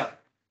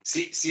vaciar.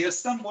 Si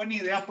es tan buena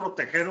idea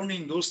proteger una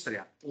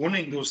industria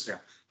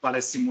para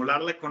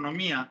estimular la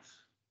economía,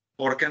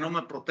 ¿por qué no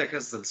me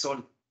proteges del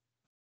sol?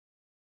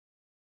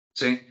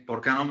 Sí,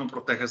 ¿por qué no me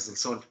proteges del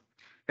sol?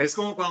 Es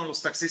como cuando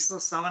los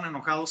taxistas estaban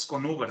enojados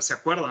con Uber, ¿se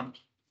acuerdan?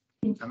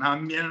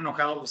 Estaban bien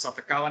enojados, los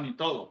atacaban y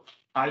todo.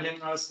 Alguien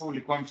una vez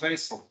publicó en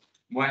Facebook.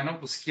 Bueno,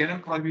 pues si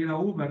quieren prohibir a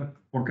Uber,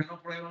 ¿por qué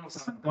no prohíben los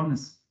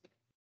aventones?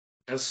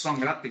 Esos son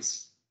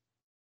gratis.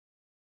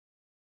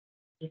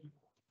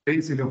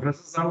 Sí, si le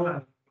ofreces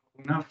algo,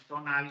 un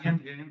aventón a alguien,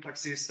 viene un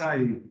taxista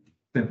y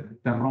te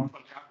rompe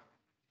el carro.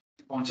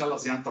 Poncha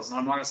las llantas.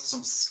 No hagas eso,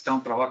 necesita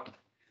un trabajo.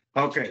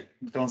 Ok,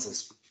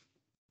 entonces,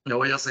 le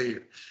voy a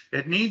seguir.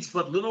 It needs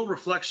but little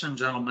reflection,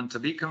 gentlemen, to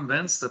be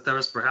convinced that there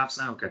is perhaps,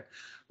 okay.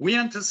 We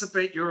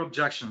anticipate your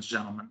objections,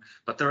 gentlemen,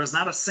 but there is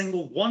not a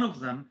single one of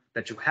them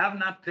that you have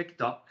not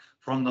picked up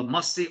from the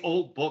musty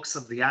old books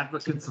of the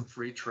advocates of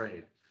free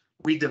trade.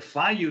 We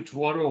defy you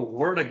to utter a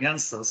word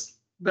against us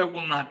that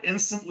will not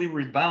instantly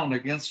rebound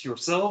against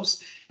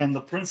yourselves and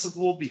the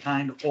principle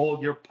behind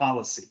all your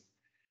policy.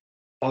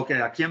 Ok,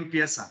 aquí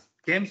empieza.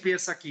 ¿Qué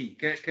empieza aquí?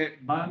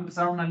 Va a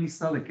empezar una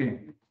lista de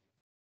qué?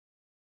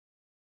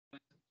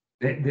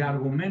 De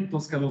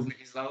argumentos que los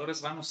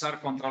legisladores van a usar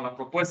contra la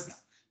propuesta.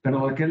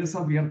 Pero ¿de qué les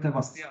advierte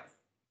Bastiat?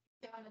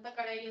 Se van a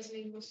atacar a ellos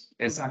mismos.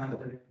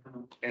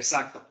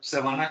 Exacto. Se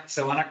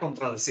van a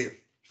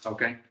contradecir.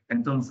 Ok.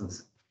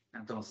 Entonces,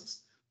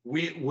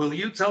 will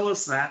you tell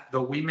us that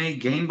though we may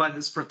gain by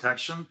this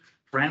protection,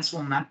 France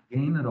will not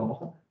gain at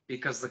all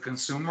because the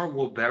consumer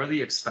will bear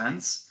the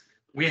expense?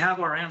 We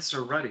have our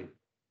answer ready.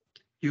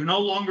 You no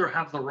longer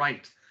have the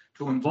right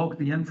to invoke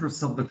the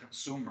interests of the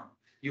consumer.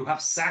 You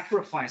have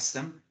sacrificed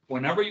him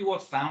whenever you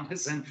have found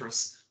his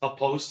interests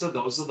opposed to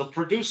those of the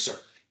producer.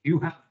 You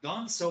have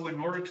done so in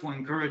order to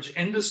encourage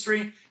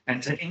industry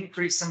and to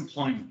increase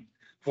employment.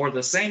 For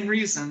the same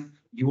reason,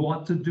 you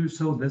ought to do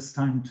so this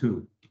time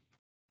too.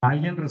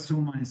 Alguien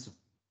resuma eso.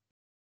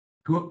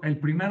 El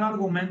primer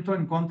argumento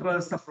en contra de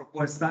esta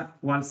propuesta,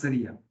 ¿cuál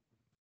sería?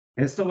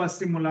 Esto va a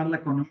estimular la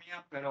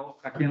economía, pero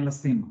 ¿a quién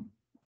lastima?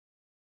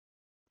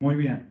 Muy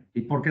bien.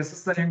 ¿Y por qué se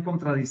estarían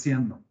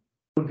contradiciendo?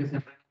 Porque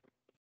siempre.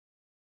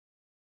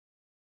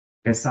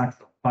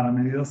 Exacto, para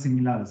medidas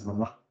similares,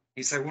 ¿verdad?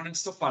 Y según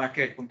esto, ¿para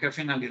qué? ¿Con qué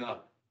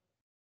finalidad?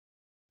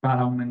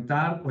 Para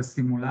aumentar o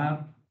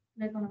estimular.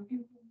 La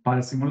economía.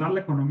 Para estimular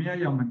la economía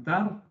y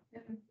aumentar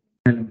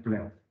el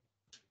empleo.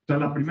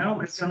 Entonces, la primera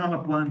objeción no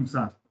la pueden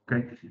usar.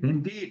 Okay?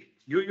 Indeed,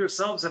 you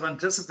yourselves have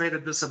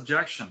anticipated this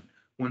objection.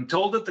 When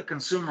told that the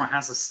consumer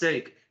has a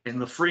stake in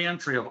the free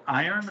entry of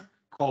iron,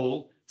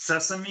 coal,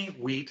 sesame,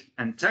 wheat,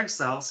 and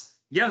textiles,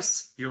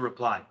 yes, you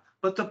reply,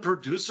 but the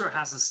producer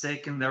has a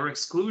stake in their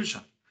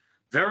exclusion.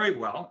 Very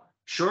well.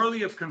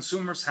 Surely if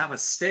consumers have a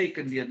stake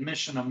in the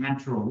admission of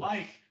natural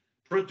life,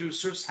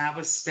 producers have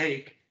a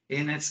stake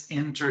in its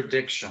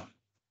interdiction.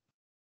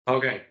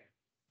 Ok,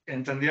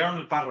 ¿entendieron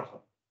el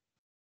párrafo?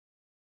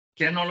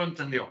 ¿Quién no lo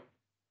entendió?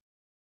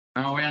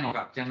 No me voy a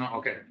enojar. ¿Quién no?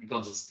 Ok,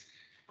 entonces,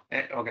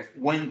 okay.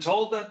 When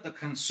told that the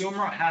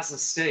consumer has a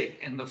stake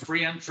in the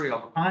free entry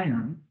of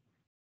iron,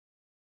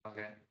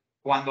 okay,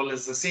 cuando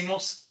les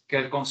decimos que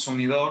el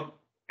consumidor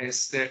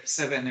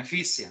se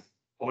beneficia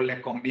o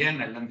le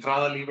conviene la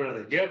entrada libre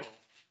de hierro,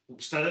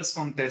 ustedes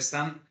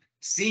contestan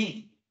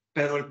sí,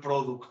 pero el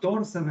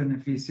productor se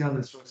beneficia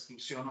de su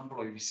exclusión o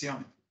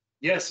prohibición.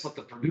 Yes, but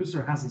the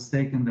producer has a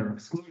stake in their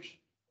exclusion.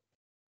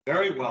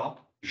 Very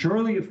well.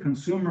 Surely if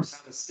consumers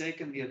have a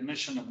stake in the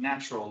admission of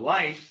natural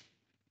life,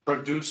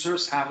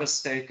 producers have a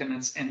stake in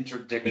its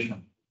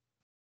interdiction.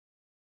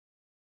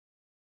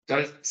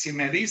 Entonces, si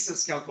me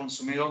dices que al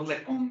consumidor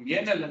le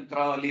conviene la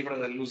entrada libre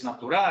de luz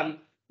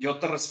natural, yo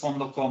te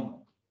respondo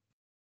 ¿cómo?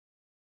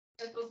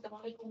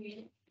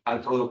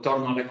 Al productor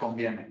no le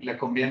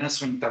conviene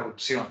su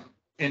interrupción,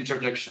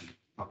 interdiction.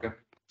 Okay.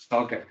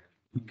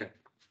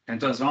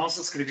 Entonces vamos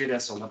a escribir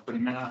eso, la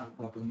primera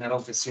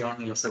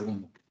objeción y la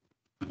segunda.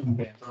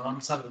 Okay. Entonces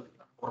vamos a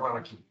borrar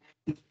aquí.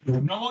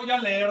 No voy a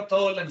leer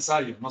todo el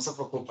ensayo, no se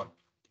preocupen.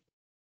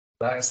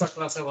 Esta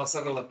clase va a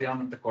ser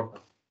relativamente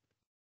corta.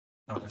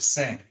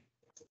 C.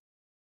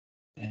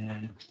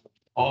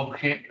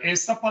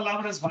 Esta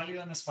palabra es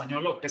válida en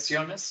español,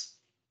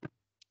 objeciones.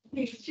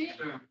 Sí.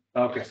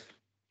 Ok,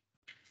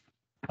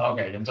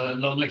 entonces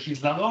los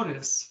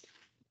legisladores,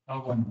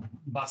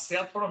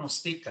 Bastiat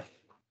pronostica.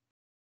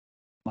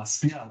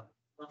 Bastiat.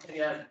 No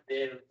sería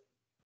de.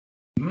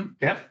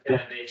 ¿Qué?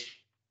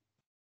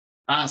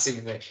 Ah,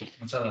 sí,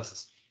 muchas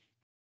gracias.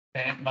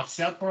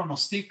 Bastiat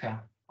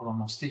pronostica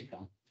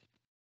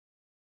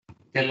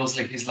que los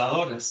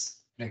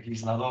legisladores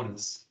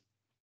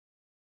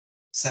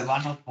se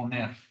van a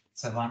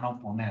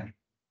oponer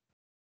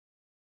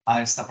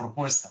a esta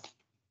propuesta,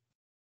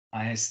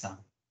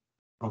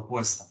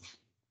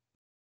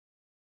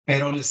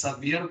 pero les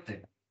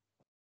advierte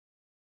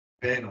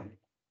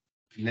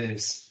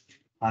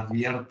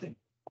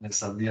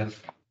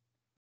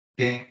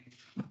que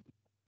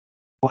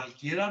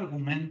cualquier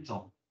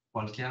argumento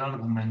cualquier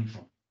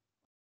argumento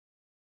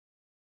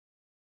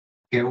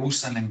que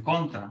usen en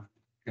contra,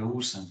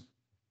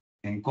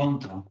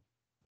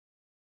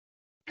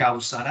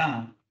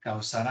 causará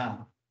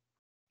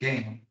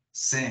que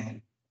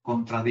se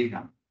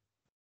contradigan.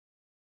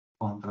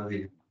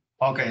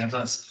 Ok,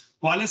 entonces,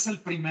 ¿cuál es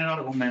el primer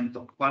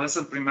argumento? ¿Cuál es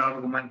el primer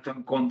argumento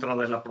en contra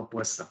de la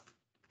propuesta?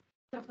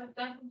 Que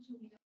afecta al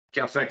consumidor.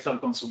 Que afecta al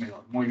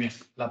consumidor. Muy bien.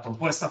 La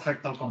propuesta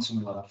afecta al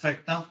consumidor.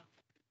 Afecta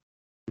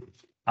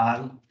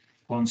al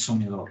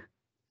consumidor.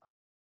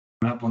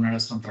 Voy a poner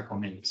esto entre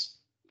comillas.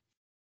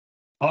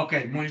 Ok,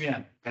 muy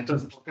bien.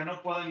 Entonces, ¿por qué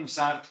no pueden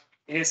usar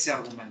ese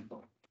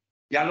argumento?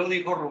 Ya lo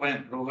dijo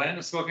Rubén. Rubén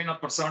escoge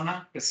una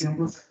persona que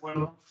siempre se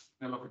acuerda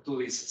de lo que tú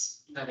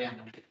dices.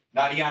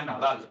 Dariana,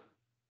 dale.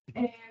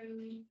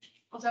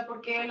 O sea,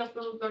 porque los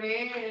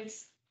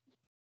productores,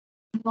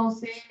 no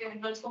sé,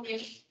 no les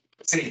conviene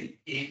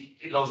Sí, y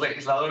los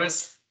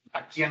legisladores,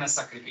 ¿a quiénes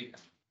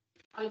sacrifican?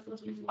 a los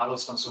consumidores. A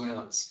los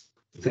consumidores.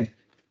 Sí.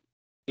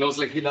 Los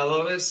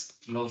legisladores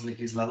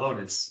siempre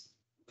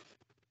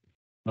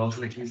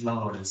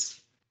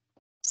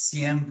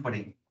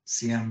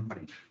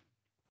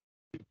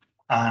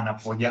han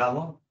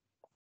apoyado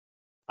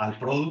al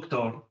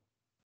productor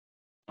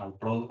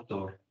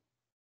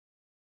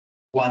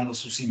cuando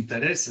sus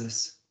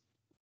intereses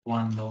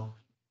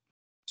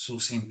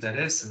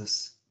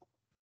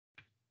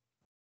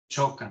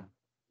chocan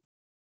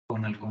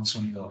con el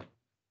consumidor.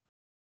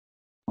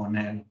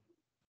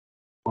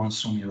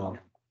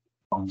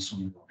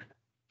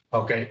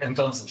 Ok,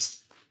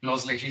 entonces,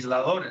 los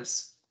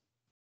legisladores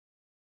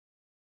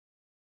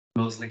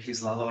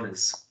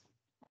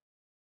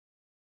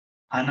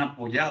han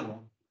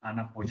apoyado,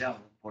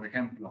 por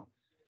ejemplo,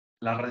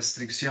 la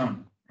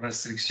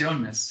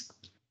restricciones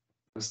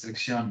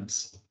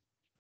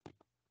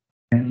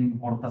en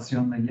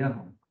importación de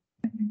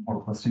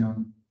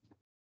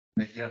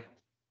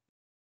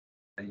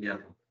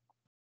hierro,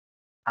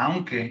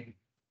 aunque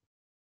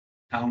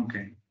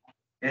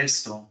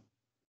esto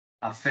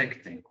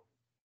afecte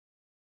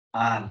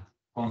al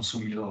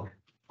consumidor.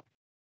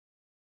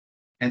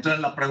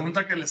 Entonces, la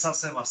pregunta que les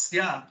hace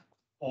Bastiat,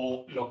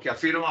 o lo que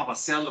afirma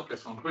Bastiat, lo que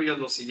concluye es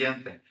lo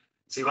siguiente.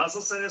 Si vas a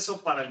hacer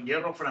eso para el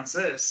hierro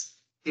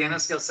francés,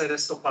 tienes que hacer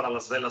esto para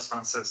las velas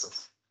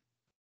francesas.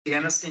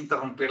 Tienes que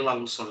interrumpir la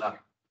luz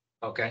solar.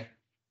 ¿Ok?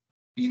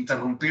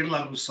 Interrumpir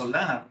la luz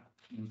solar,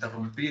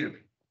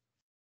 interrumpir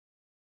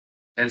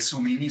el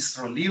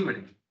suministro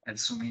libre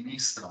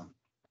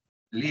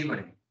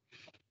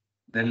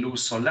de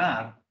luz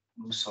solar,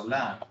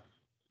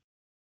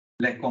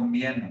 le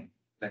conviene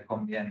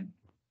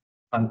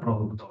al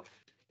productor.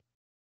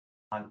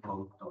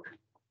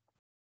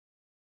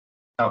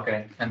 Ok,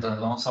 entonces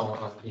vamos a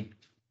borrar aquí.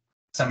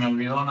 Se me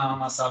olvidó nada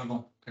más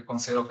algo que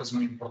considero que es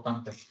muy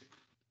importante.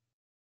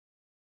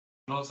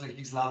 Los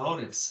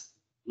legisladores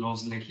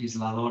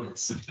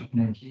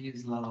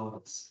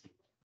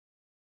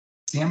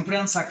siempre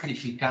han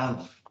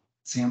sacrificado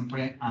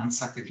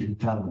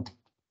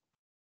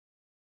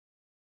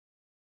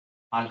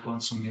al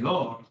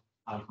consumidor,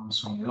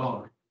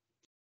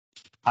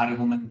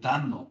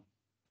 argumentando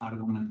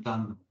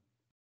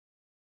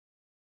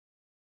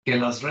que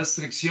las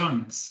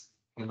restricciones,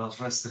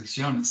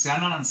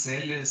 sean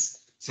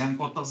aranceles, sean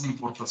cuotas de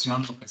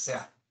importación, lo que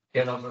sea,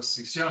 que las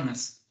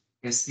restricciones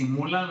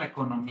estimulan la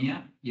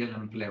economía y el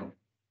empleo.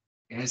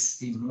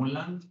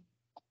 Estimulan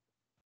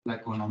la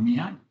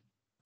economía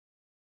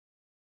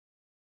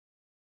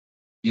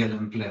y el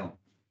empleo.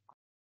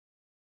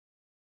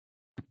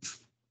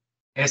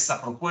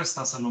 Esta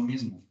propuesta hace lo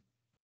mismo.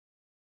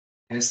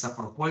 Esta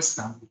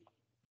propuesta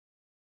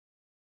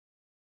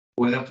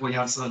puede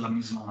apoyarse de la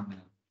misma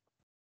manera.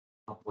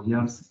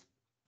 Apoyarse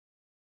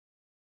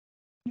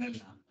de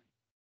la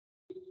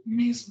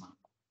misma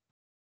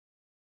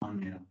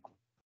manera.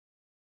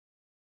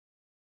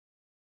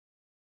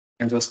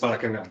 Entonces, para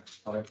que vean.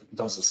 A ver,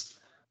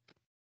 entonces.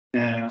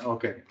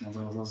 Ok.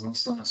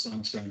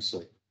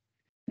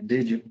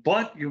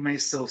 But you may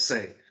still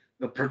say,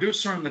 the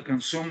producer and the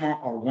consumer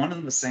are one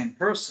and the same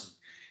person.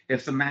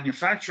 If the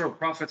manufacturer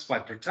profits by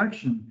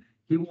protection,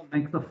 he will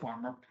make the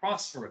farmer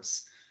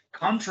prosperous.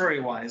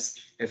 Contrariwise,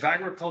 if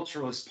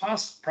agriculture is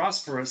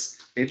prosperous,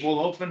 it will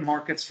open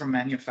markets for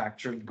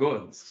manufactured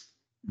goods.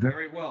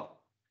 Very well.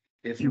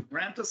 If you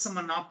grant us a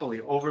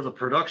monopoly over the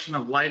production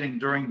of lighting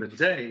during the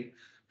day,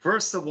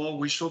 first of all,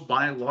 we shall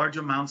buy large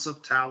amounts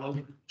of tallow,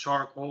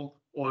 charcoal,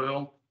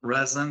 oil,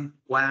 resin,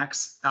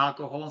 wax,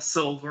 alcohol,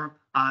 silver,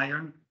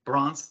 iron,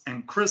 bronze,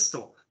 and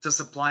crystal to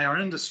supply our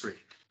industry.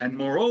 And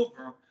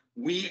moreover,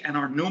 we and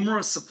our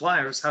numerous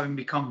suppliers, having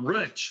become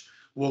rich,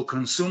 will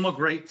consume a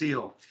great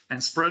deal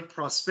and spread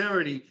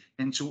prosperity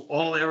into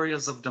all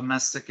areas of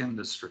domestic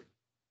industry.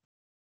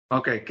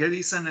 Ok, ¿qué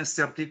dice en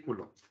este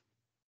artículo?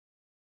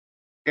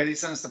 ¿Qué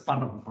dice en este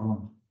párrafo?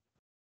 Perdón.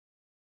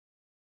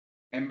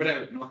 En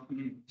breve, no,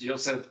 yo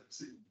sé,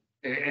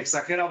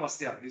 exagera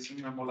Bastiat, dice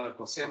una mola de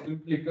cosas. Esto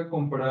implica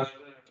comprar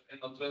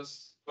en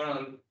otros,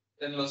 bueno,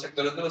 en los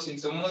sectores de los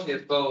insumos y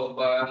esto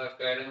va a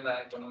caer en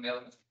la economía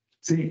doméstica.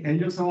 Sí,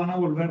 ellos se van a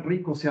volver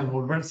ricos y al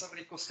volverse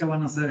ricos, ¿qué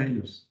van a hacer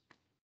ellos?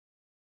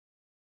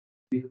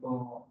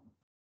 Dijo,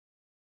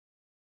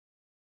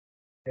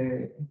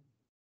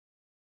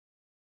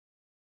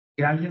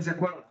 ¿Que alguien se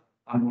acuerda?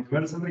 Al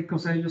volverse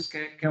ricos ellos,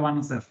 ¿qué van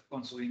a hacer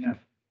con su dinero?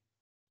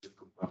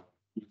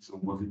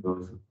 Insumos y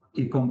todo eso.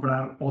 Y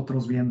comprar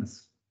otros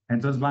bienes.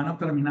 Entonces van a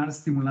terminar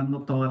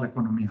estimulando toda la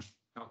economía.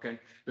 Okay.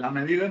 La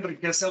medida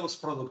enriquece a los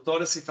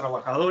productores y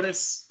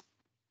trabajadores.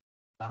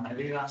 La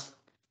medida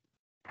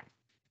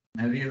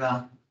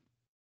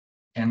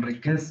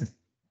enriquece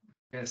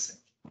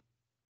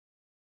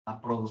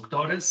a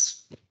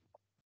productores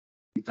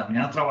y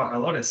también a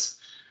trabajadores.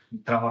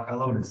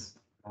 Trabajadores.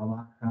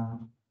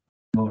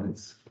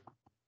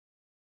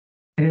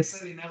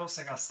 Ese dinero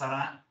se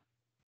gastará.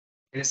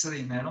 Ese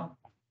dinero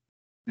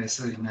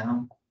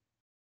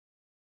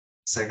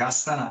se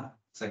gastará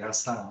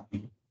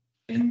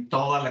en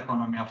toda la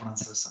economía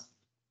francesa.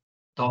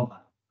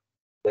 Toda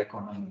la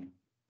economía.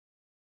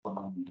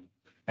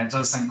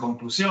 Entonces, en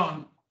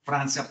conclusión,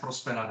 Francia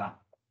prosperará.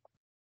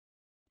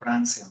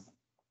 Francia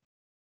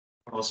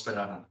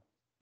prosperará.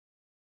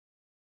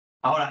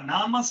 Ahora,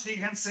 nada más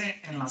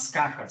fíjense en las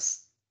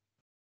cajas.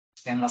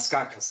 En las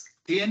cajas.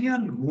 ¿Tiene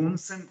algún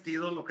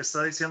sentido lo que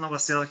está diciendo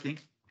Bastiat aquí?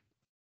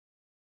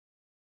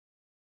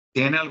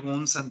 ¿Tiene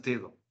algún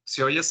sentido?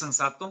 ¿Se oye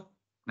sensato?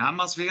 Nada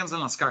más fíjense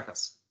en las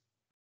cajas.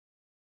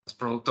 Los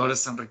productores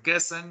se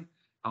enriquecen,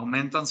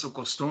 aumentan su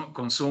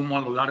consumo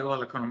a lo largo de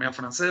la economía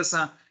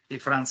francesa y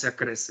Francia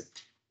crece.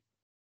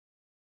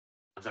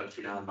 O sea, al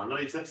final no lo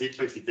dice así,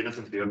 pero sí tiene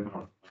sentido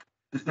como.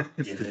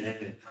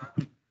 Tiene.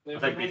 Es O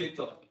sea, muy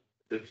bonito.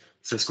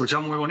 Se escucha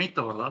muy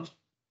bonito, ¿verdad?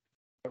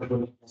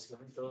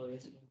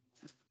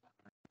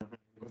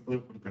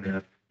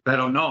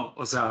 Pero no,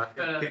 o sea,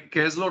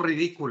 ¿qué es lo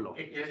ridículo?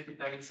 ¿Qué quieres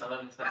quitar el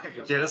sol?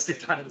 Que quieres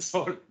quitar el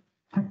sol.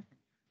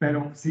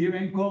 Pero sí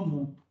ven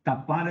cómo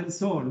tapar el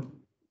sol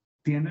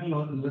tiene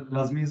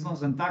las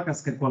mismas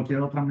ventajas que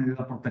cualquier otra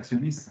medida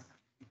proteccionista.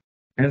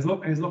 Es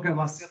lo que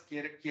Bastiat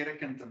quiere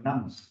que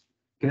entendamos.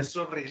 Que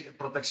eso es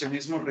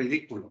proteccionismo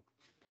ridículo.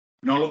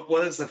 No lo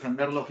puedes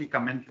defender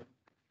lógicamente.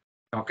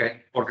 ¿Ok?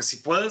 Porque si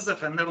puedes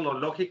defenderlo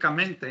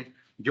lógicamente,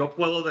 yo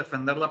puedo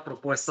defender la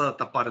propuesta de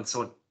tapar el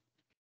sol.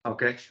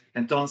 ¿Ok?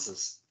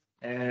 Entonces,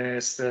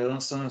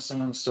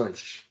 ¿dónde estoy?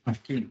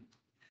 Aquí.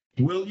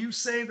 Will you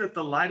say that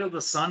the light of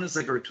the sun is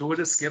a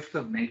gratuitous gift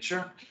of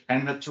nature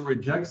and that to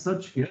reject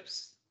such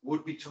gifts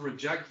would be to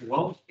reject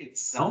wealth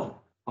itself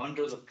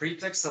under the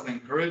pretext of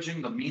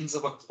encouraging the means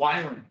of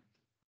acquiring?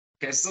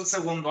 ¿Qué es el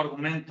segundo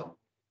argumento?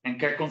 ¿En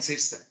qué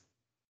consiste?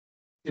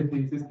 que te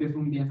dices que es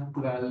un bien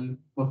natural,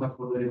 o sea,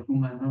 por derecho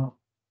humano.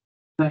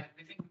 O sea,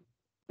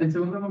 el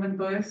segundo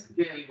momento es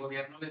Que el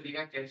gobierno les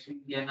diga que es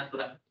un bien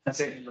natural.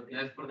 Sí. Lo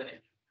tienes por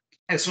derecho.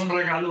 Es un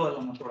regalo de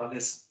la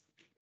naturaleza.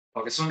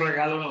 Porque es un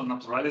regalo de la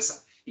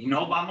naturaleza. Y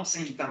no vamos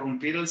a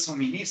interrumpir el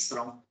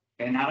suministro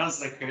en aras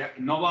de que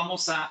no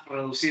vamos a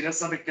reducir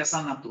esa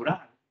riqueza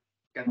natural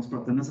que nos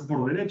pertenece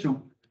por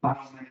derecho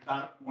para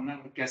aumentar una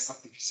riqueza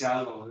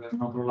artificial o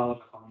en otro lado de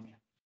la economía.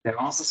 Le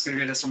vamos a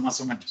escribir eso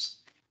más o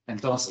menos.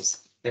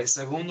 Entonces, el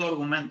segundo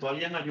argumento,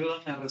 alguien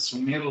ayúdame a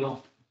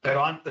resumirlo,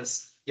 pero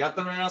antes, ya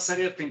tengo una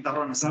serie de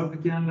pintarrones. ¿Algo que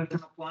quieran leer que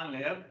no puedan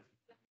leer?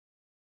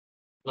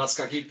 Las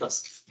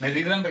cajitas.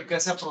 Medida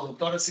enriquece a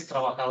productores y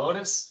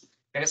trabajadores.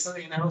 Ese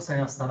dinero se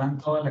gastará en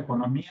toda la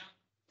economía.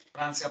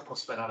 Francia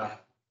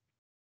prosperará.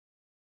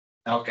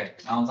 Ok,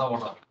 vamos a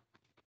borrar.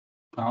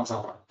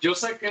 Yo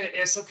sé que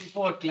ese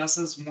tipo de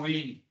clase es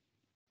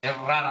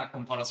rara en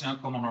comparación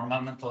con como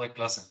normalmente doy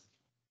clase.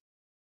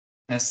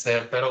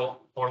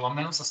 Pero por lo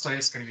menos estoy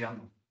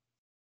escribiendo.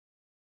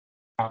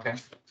 Ok.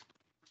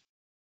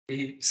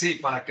 Y sí,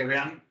 para que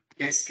vean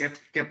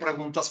qué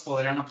preguntas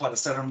podrían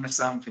aparecer en un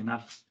examen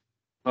final.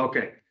 Ok,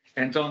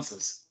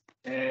 entonces,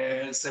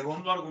 el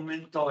segundo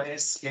argumento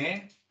es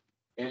que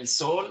el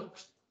sol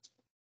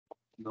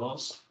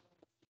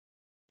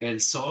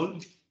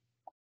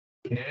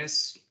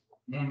es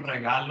un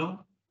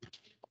regalo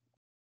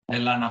de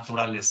la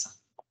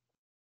naturaleza.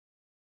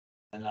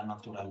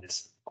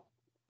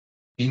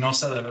 Y no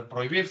se debe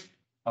prohibir.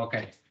 Ok.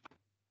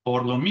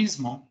 Por lo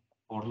mismo,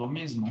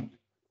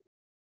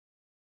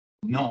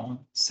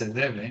 no se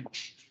debe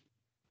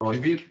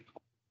prohibir.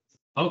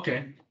 Ok.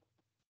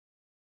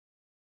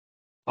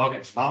 Ok,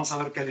 vamos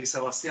a ver qué dice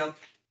Bastiat.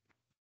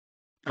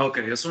 Ok,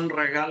 es un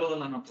regalo de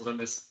la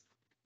naturaleza.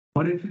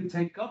 But if you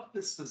take up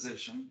this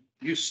position,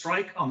 you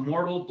strike a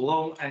mortal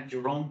blow at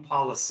your own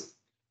policy.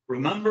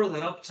 Remember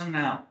that up to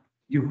now,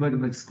 you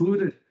have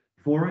excluded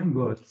foreign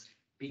goods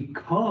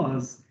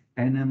because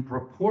and in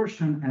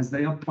proportion as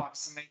they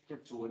approximate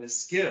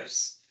gratuitous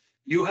gifts.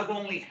 You have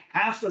only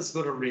half as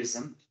good a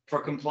reason for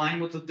complying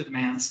with the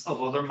demands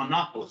of other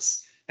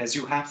monopolists as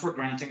you have for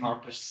granting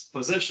our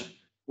position,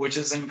 which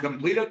is in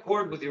complete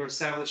accord with your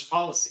established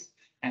policy.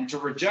 And to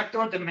reject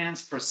our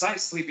demands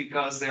precisely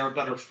because they are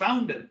better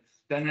founded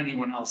than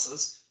anyone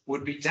else's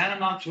would be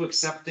tantamount to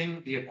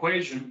accepting the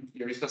equation.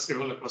 Y ahorita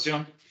escribo la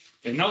ecuación.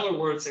 In other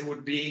words, it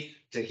would be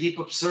to heap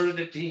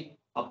absurdity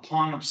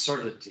upon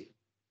absurdity.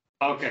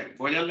 Okay,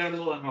 voy a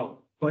leerlo de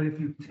nuevo. But if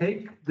you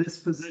take this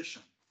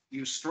position,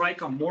 you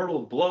strike a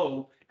mortal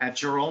blow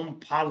at your own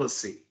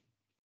policy.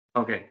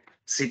 Okay,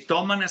 si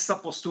toman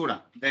esta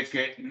postura de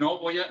que no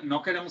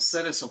queremos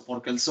hacer eso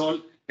porque el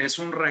sol es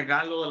un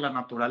regalo de la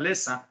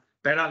naturaleza,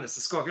 pero les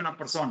escoge una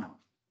persona.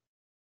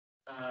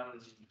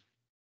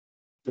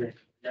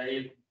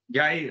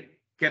 Yair,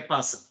 ¿qué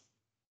pasa?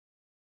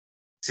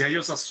 Si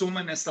ellos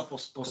asumen esta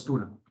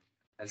postura,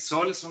 el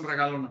sol es un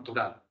regalo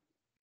natural.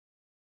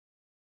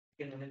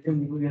 Que no me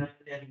entendí muy bien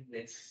el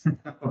inglés.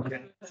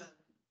 Okay.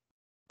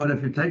 But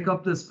if you take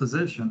up this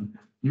position,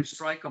 you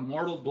strike a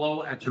mortal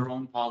blow at your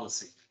own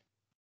policy.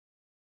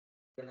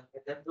 Que no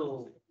afecta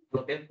tu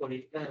propia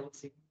política, algo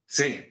así.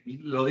 Sí,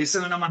 lo dice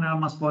de una manera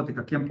más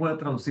poética. ¿Quién puede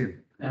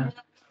traducir?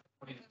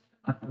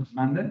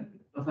 ¿Mande?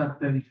 O sea,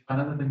 te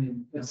disparas a ti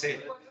mismo. Sí.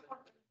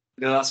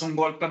 Le das un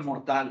golpe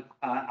mortal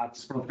a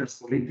tus propias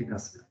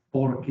políticas.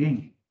 ¿Por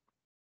qué?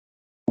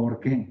 ¿Por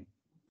qué?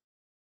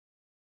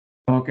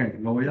 Ok,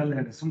 lo voy a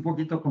leer. Es un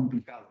poquito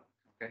complicado.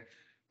 Okay.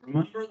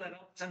 Remember that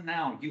up to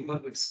now you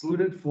have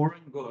excluded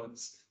foreign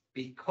goods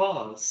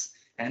because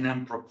and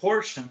in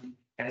proportion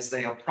as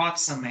they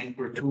approximate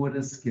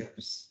gratuitous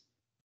gifts.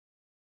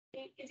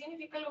 ¿Qué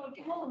significa lo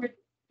último?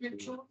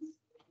 Virtudes.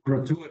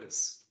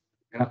 Gratuitous.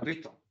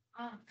 Gratuito.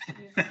 Ah,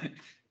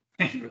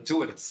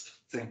 Gratuitous.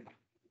 Sí.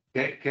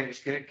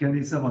 ¿Qué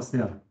dice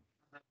Bastián?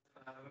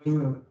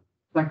 O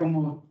sea,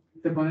 como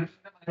te pones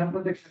de manera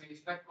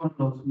proteccionista con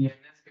los bienes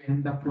que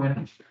vienen de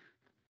afuera,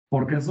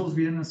 Porque esos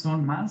bienes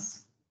son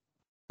más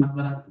más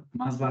baratos.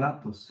 O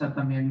baratos. sea,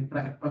 también,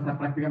 o sea,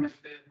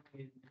 prácticamente.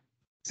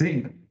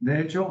 Sí,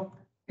 de hecho,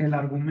 el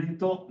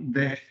argumento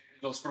de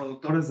los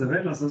productores de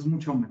velas es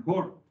mucho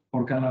mejor,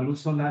 porque la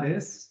luz solar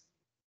es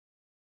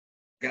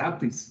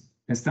gratis.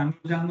 Están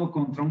luchando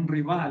contra un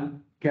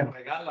rival que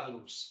regala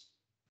luz.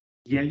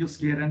 Y ellos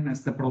quieren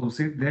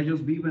producir, de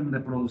ellos viven de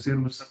producir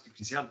luz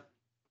artificial.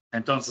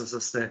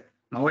 Entonces,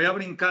 me voy a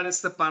brincar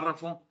este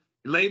párrafo.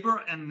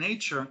 Labor and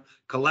nature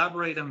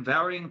collaborate in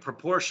varying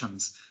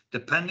proportions,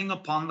 depending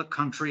upon the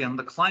country and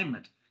the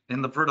climate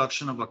in the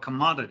production of a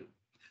commodity.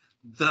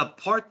 The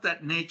part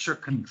that nature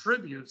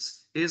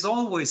contributes is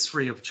always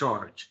free of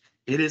charge.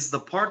 It is the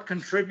part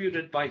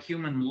contributed by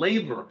human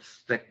labor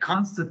that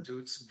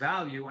constitutes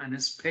value and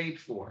is paid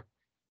for.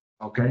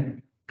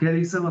 Okay. ¿Qué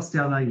dice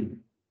Bastián ahí?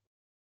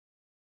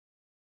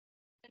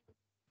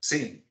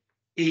 Sí.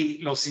 ¿Y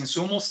los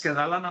insumos que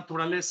da la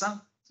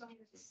naturaleza?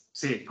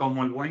 Sí,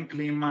 como el buen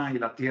clima y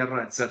la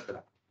tierra,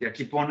 etc. Y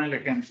aquí pone el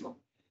ejemplo.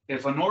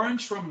 If an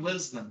orange from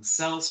Lisbon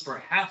sells for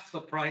half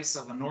the price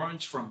of an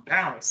orange from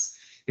Paris,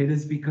 it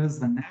is because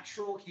the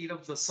natural heat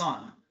of the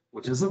sun,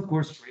 which is of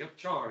course free of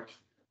charge,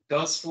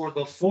 does for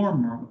the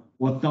former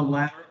what the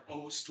latter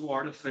owes to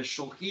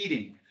artificial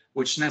heating,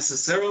 which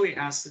necessarily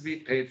has to be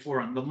paid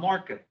for in the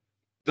market.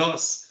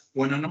 Thus,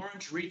 when an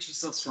orange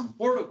reaches us from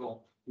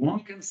Portugal,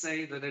 one can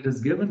say that it is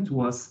given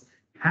to us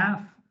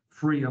half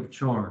free of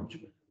charge,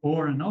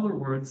 or in other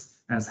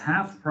words, as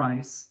half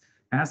price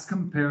as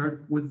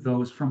compared with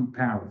those from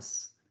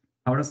Paris.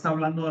 Ahora está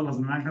hablando de las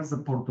naranjas de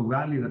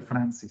Portugal y de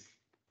Francia.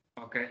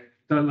 Okay.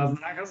 Entonces, las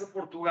naranjas de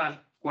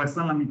Portugal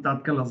cuestan la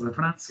mitad que las de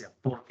Francia.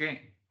 ¿Por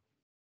qué?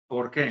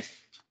 ¿Por qué?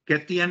 ¿Qué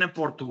tiene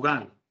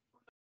Portugal?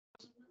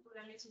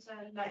 naturales, o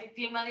sea, el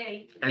clima de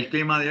ahí. El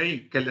clima de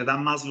ahí, que le da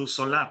más luz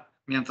solar.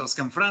 Mientras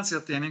que en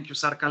Francia tienen que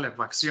usar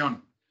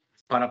calefacción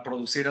para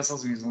producir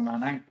esas mismas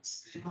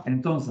naranjas.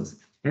 Entonces,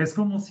 es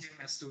como si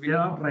me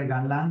estuviera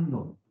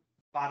regalando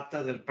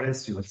parte del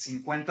precio. El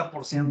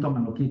 50%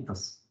 me lo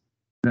quitas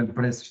del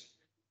precio.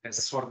 Ese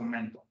es su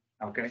argumento.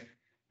 Okay.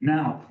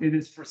 Now, it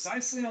is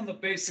precisely on the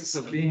basis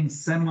of being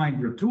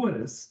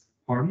semi-gratuitous,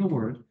 pardon the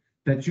word,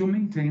 that you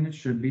maintain it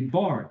should be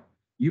barred.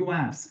 You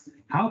ask,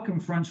 how can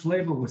French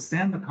labor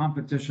withstand the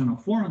competition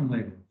of foreign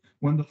labor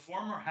when the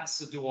former has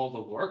to do all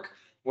the work,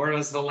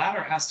 whereas the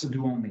latter has to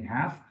do only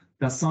half,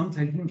 the sun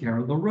taking care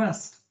of the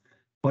rest?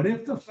 But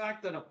if the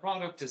fact that a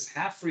product is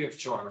half free of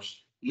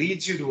charge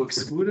leads you to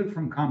exclude it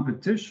from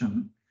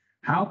competition,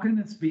 how can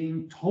its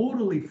being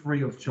totally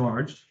free of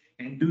charge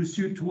induce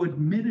you to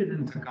admit it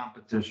into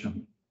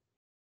competition?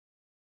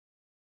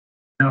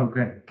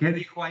 Okay, ¿qué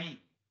dijo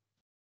ahí?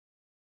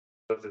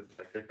 Entonces,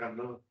 está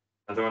checando,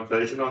 está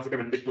diciendo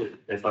básicamente que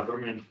está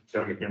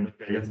permitiendo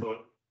que haya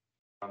sol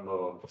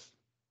cuando pues,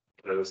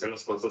 reduce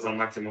los costos al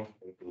máximo.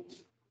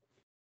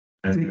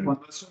 Sí,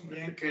 cuando es un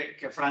bien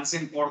que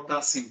Francia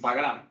importa sin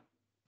pagar,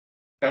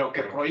 pero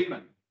que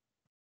prohíben.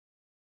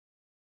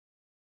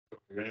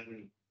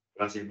 Prohíben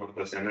las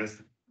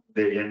importaciones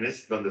de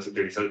bienes donde se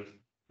utiliza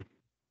el...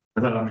 O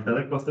sea, la mitad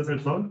del costo es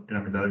el sol y la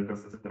mitad del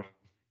costo es el trabajo.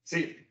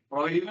 Sí,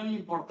 prohíben la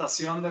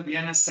importación de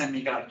bienes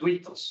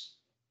semigratuitos.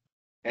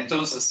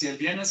 Entonces, si el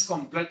bien es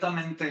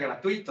completamente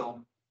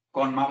gratuito,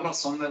 con más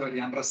razón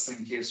deberían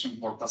restringir su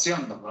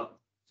importación, ¿verdad?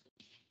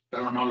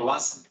 Pero no lo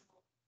hacen.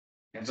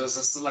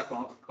 Entonces, esta es la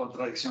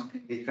contradicción que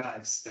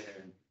indica,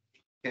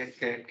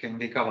 que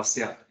indica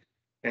Bastiat.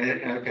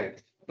 Okay.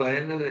 But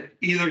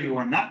either you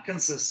are not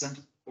consistent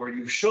or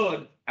you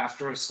should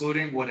After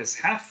excluding what is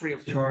half free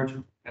of charge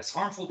as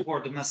harmful to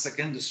our domestic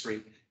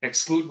industry,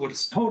 exclude what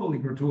is totally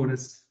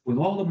gratuitous with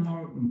all the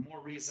more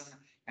reason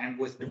and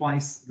with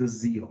twice the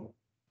zeal.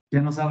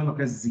 ¿Quién no sabe lo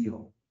que es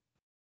zeal?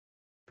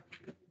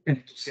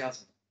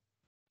 Entusiasmo.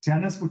 ¿Se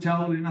han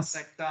escuchado de una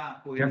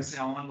secta judía que se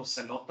llamaban los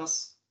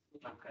celotas?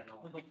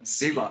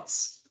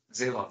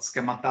 Zealots,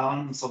 que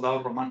mataban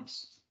soldados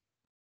romanos.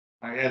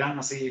 Eran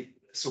así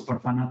súper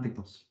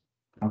fanáticos.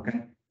 ¿Ok?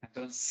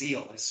 Entonces,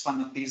 zeal es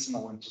fanatismo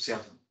o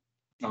entusiasmo.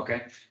 ¿Ok?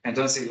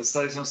 Entonces, si les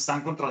está diciendo,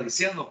 están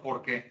contradiciendo,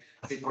 porque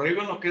si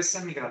prohíben lo que es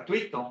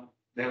semigratuito,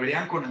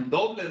 deberían con el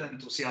doble de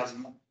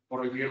entusiasmo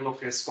prohibir lo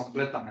que es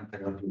completamente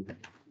gratuito.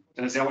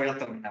 Entonces, ya voy a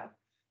terminar.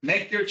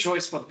 Make your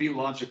choice, but be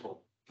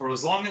logical. For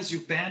as long as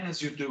you ban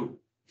as you do,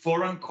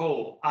 foreign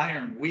coal,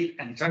 iron, wheat,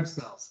 and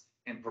textiles,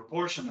 in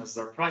proportion as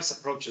their price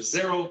approaches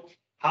zero,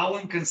 how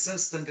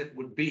inconsistent it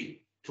would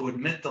be to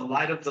admit the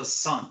light of the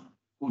sun,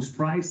 whose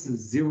price is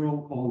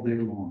zero all day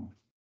long.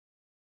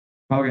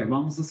 Ok,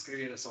 vamos a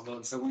escribir eso,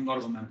 el segundo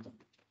argumento.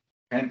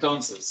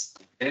 Entonces,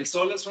 el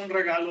sol es un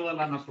regalo de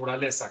la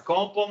naturaleza.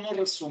 ¿Cómo podemos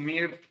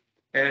resumir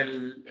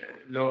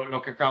lo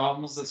que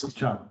acabamos de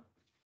escuchar?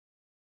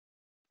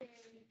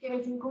 Que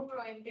es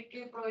incongruente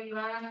que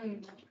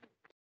prohíban.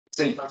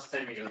 Sí.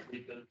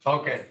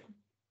 Ok.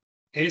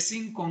 Es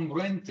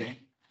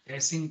incongruente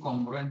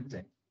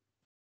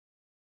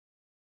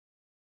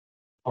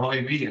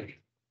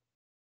prohibir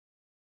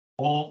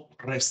o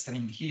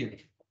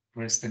restringir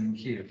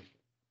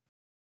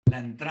la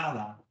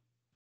entrada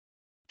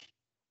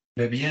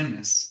de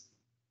bienes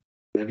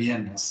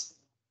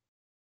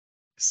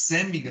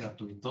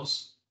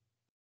semigratuitos,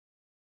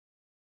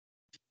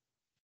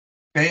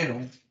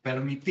 pero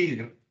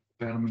permitir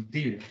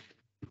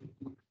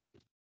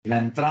la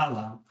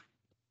entrada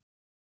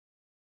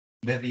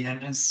de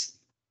bienes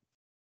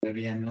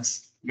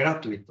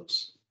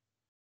gratuitos.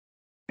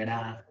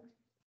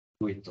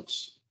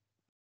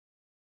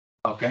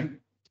 ¿Ok?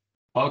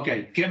 Ok,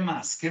 ¿qué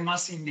más? ¿Qué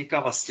más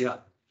indica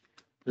Bastiat?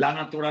 La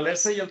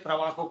naturaleza y el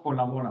trabajo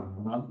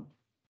colaboran, ¿verdad?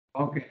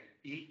 Ok,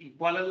 ¿y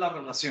cuál es la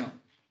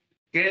relación?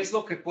 ¿Qué es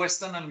lo que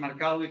cuesta en el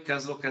mercado y qué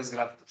es lo que es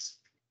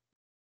gratis?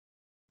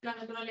 La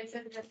naturaleza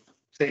es gratis.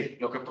 Sí,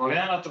 lo que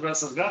proviene de la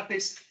naturaleza es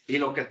gratis y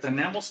lo que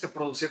tenemos que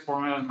producir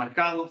por medio del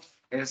mercado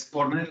es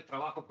por medio del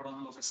trabajo, pero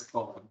no lo que se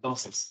cobra.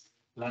 Entonces,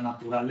 la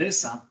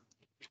naturaleza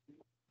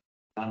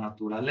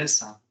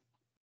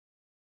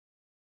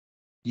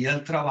y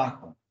el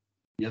trabajo,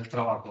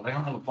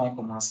 déjame lo pongo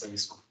como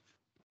asterisco.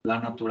 La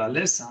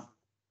naturaleza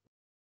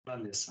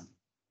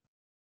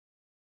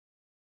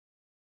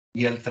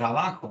y el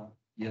trabajo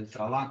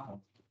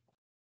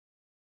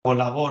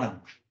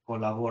colaboran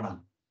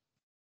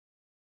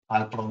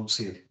al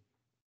producir.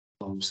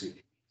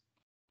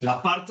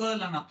 La parte de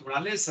la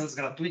naturaleza es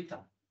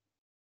gratuita.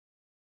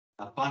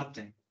 La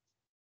parte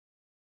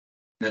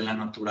de la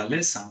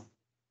naturaleza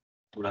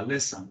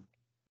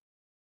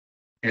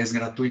es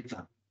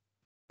gratuita.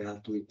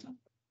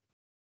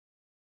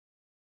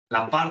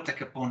 La parte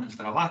que pone el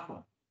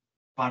trabajo,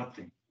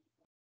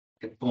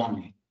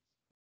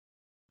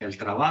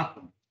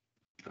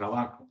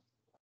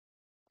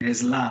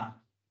 es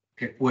la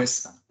que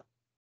cuesta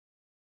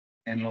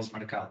en los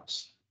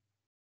mercados.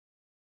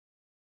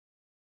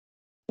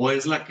 O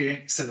es la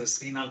que se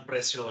destina al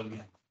precio del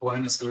bien.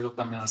 Pueden escribirlo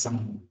también a esa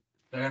manera.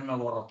 Déjenme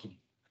borro aquí.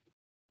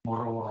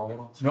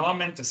 Borro.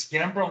 Nuevamente, si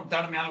quieren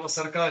preguntarme algo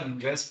acerca del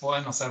inglés,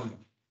 pueden hacerlo.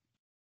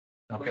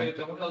 Oye,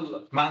 tengo una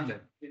duda.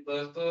 Mande. Y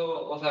todo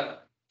esto, o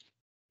sea,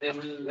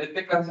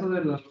 este caso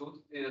de la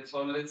luz y del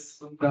sol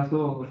es un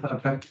caso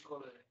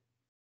sarcástico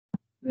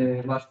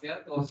de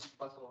Bastiat o es un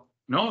caso.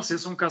 No, sí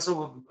es un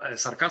caso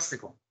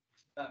sarcástico.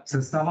 Se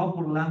estaba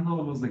burlando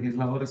de los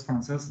legisladores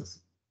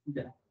franceses.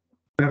 Ya.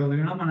 Pero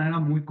de una manera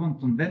muy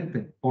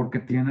contundente, porque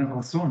tiene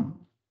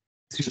razón.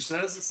 Si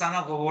ustedes están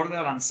a favor de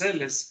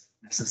aranceles,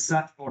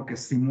 porque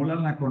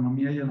estimulan la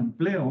economía y el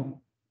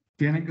empleo,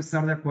 tienen que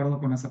estar de acuerdo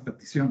con esa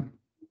petición.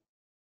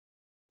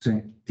 Sí,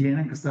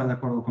 tienen que estar de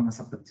acuerdo con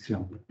esa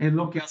petición. Es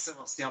lo que hace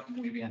Bastiat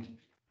muy bien.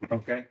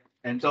 ¿Ok?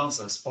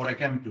 Entonces, por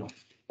ejemplo,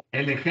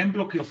 el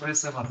ejemplo que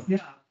ofrece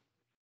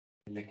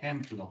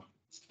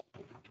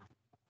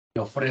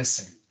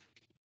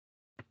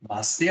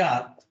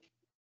Bastiat,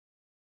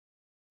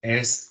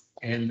 es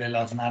el de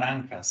las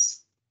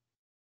naranjas.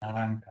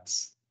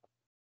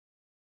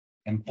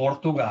 En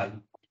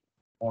Portugal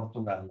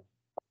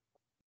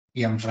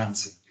y en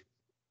Francia.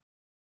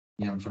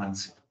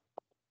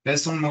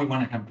 Es un muy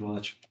buen ejemplo, de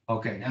hecho.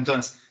 Ok,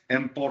 entonces,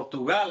 en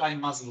Portugal hay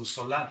más luz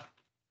solar.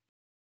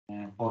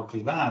 En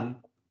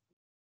Portugal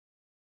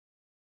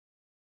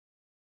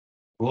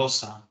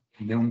goza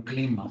de un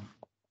clima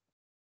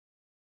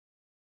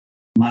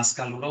más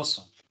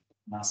caluroso.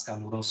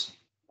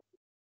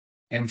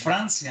 En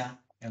Francia,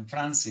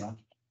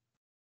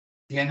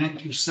 tienen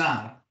que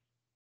usar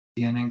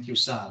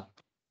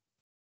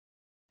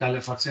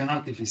calefacción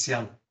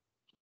artificial.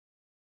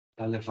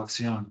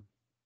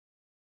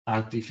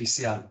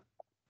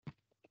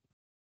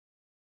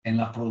 En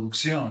la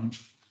producción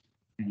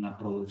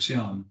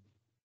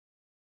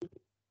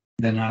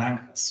de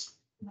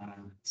naranjas.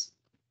 naranjas.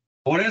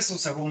 Por eso,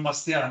 según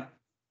Bastiat,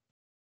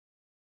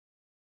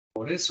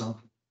 por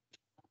eso,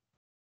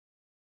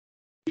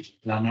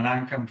 la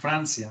naranja en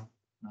Francia,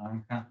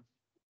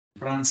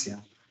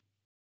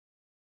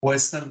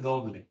 cuesta el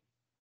doble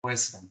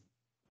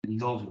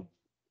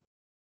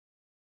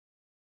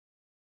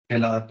que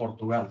la de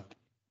Portugal.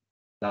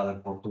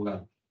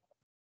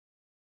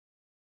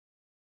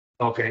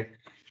 Ok.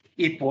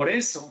 Y por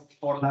eso,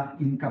 por la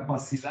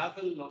incapacidad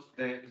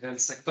del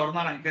sector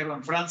naranjero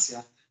en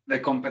Francia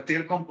de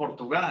competir con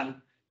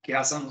Portugal, ¿qué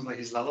hacen los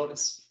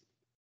legisladores?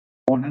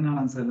 Ponen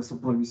aranceles o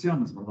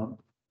prohibiciones, ¿verdad?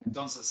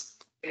 Entonces,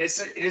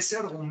 ese es el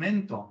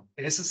argumento,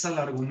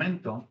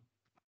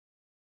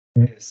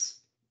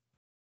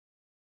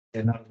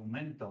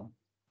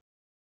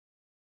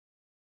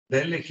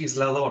 del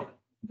legislador,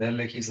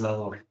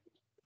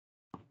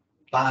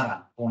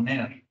 para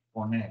poner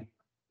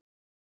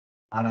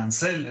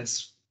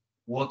aranceles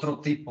u otro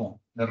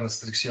tipo de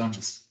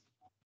restricciones,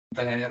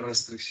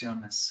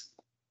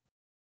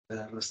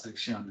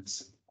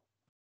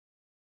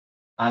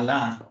 a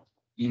la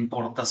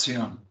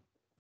importación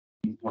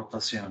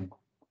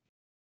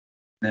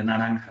de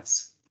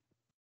naranjas.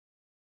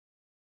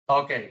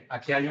 Ok,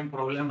 aquí hay un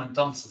problema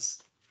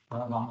entonces.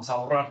 Bueno, vamos a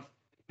ahorrar.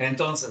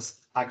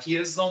 Entonces, aquí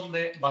es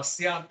donde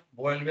Bastiat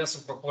vuelve a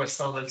su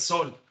propuesta del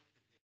sol.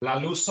 La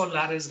luz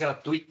solar es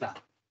gratuita.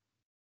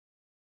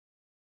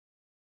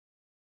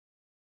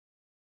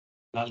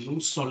 La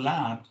luz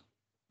solar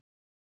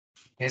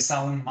es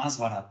aún más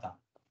barata.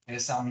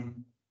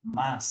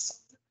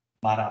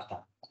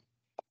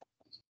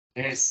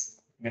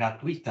 Es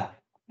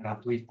gratuita.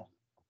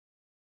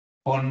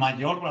 Con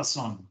mayor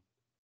razón.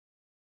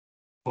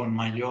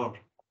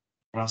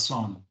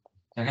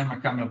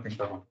 Déjenme cambiar el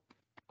pintor.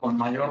 Con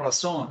mayor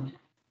razón,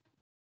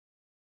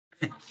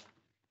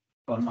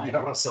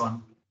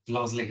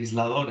 los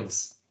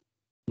legisladores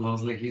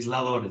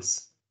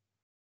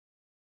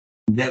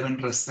deben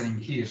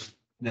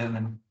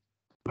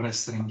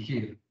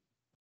restringir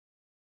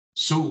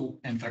su,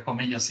 entre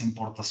comillas,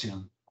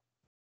 importación.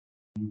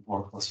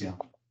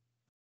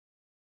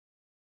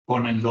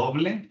 Con el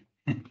doble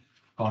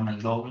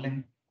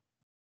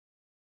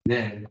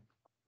de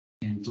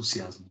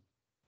entusiasmo.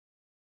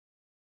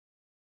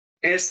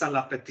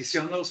 La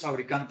petición de los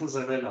fabricantes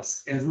de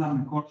velas, es la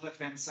mejor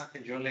defensa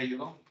que yo he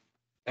leído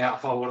a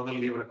favor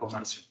del libre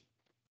comercio.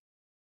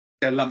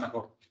 Es la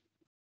mejor.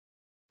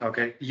 Ok,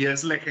 y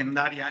es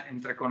legendaria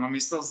entre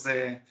economistas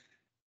de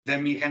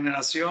mi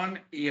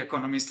generación y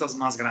economistas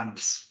más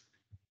grandes.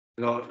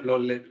 Lo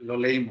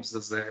leímos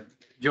desde...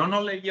 Yo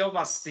no leí a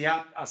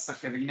Bastiat hasta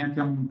que vine aquí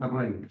a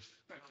Monterrey,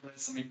 pero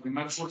desde mi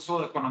primer curso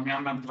de economía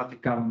me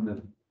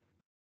platicaron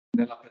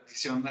de la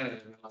petición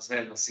de las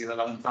velas y de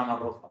la ventana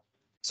roja.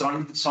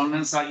 Son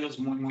ensayos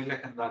muy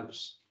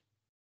legendarios.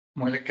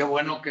 Qué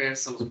bueno que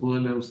se los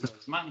pude leer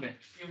ustedes. Mande.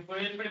 ¿Quién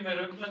fue el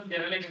primero en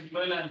plantear el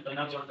ejemplo de la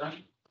ventana roja?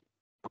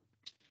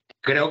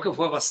 Creo que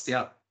fue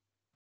Bastiat.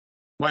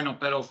 Bueno,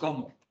 pero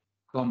 ¿cómo?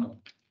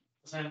 O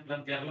sea, en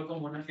plantearlo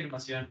como una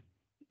afirmación.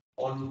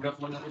 O nunca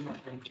fue una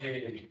afirmación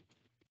que...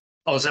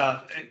 O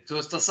sea, tú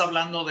estás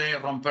hablando de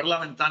romper la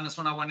ventana, es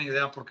una buena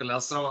idea porque le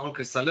das trabajo al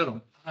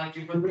cristalero.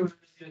 ¿Quién fue el primero en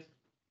decir eso?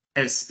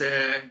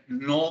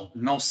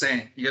 No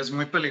sé, y es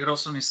muy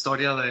peligroso en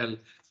historia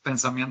del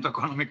pensamiento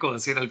económico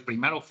decir el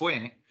primero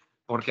fue,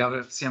 porque a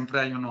ver, siempre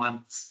hay uno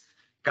antes,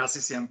 casi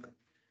siempre.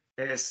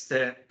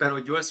 Pero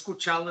yo he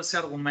escuchado ese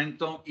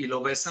argumento y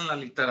lo ves en la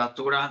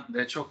literatura,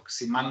 de hecho,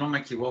 si mal no me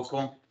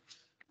equivoco,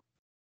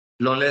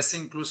 lo lees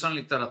incluso en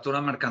literatura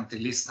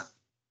mercantilista.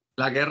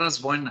 La guerra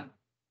es buena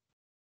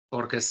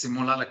porque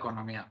estimula la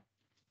economía.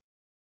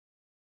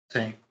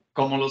 Sí,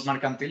 como los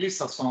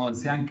mercantilistas, como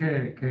decían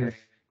que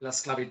la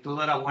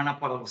esclavitud era buena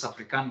para los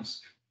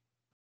africanos.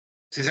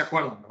 ¿Sí se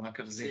acuerdan, verdad?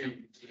 Que les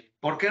dije. Sí.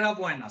 ¿Por qué era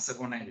buena,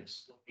 según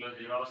ellos? Los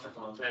llevabas a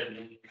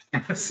conocer.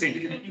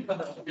 Sí.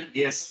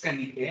 Y eso que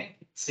ni qué.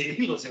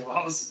 Sí, los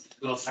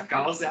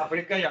sacabas de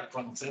África y a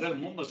conocer el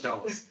mundo,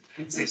 chavos.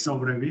 Sí,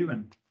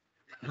 sobreviven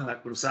en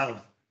la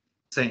cruzada.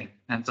 Sí,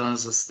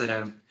 entonces,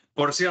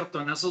 por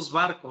cierto, en esos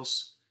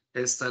barcos,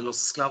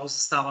 los esclavos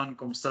estaban,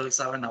 como ustedes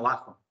saben,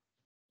 abajo,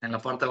 en la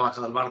parte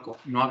baja del barco.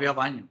 No había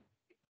baño.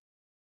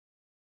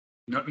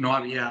 No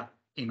había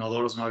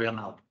inodoros, no había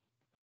nada.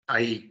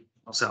 Ahí,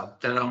 o sea,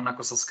 era una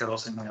cosa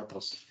asquerosa y muy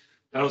atroz.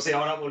 Pero sí,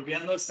 ahora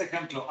volviendo a este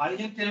ejemplo,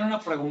 ¿alguien tiene una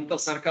pregunta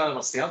acerca de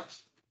Bastiat?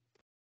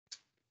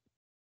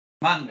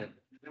 Mande.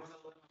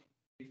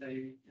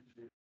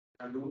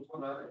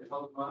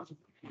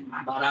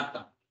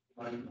 Barata.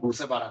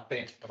 Puse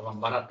baraté,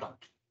 perdón, barata.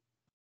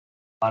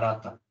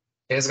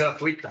 Es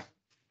gratuita.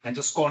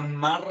 Entonces, con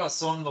más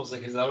razón, los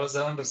legisladores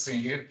deben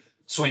restringir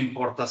su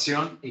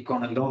importación y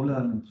con el doble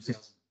del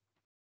entusiasmo.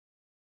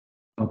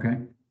 Ok,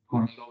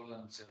 con el doble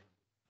del entusiasmo.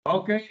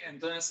 Ok,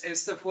 entonces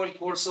este fue el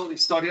curso de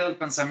Historia del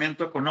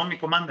Pensamiento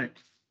Económico. Mande.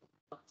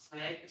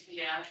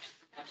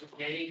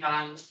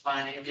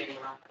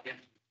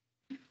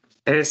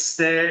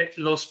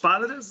 Los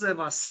padres de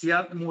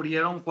Bastiat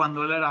murieron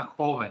cuando él era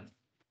joven.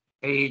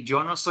 Y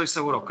yo no estoy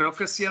seguro. Creo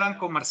que sí eran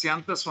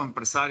comerciantes o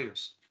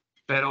empresarios.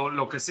 Pero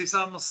lo que sí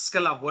sabemos es que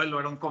el abuelo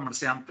era un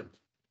comerciante.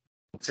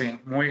 Sí,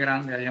 muy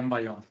grande ahí en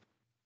Bayón.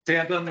 Sí,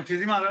 entonces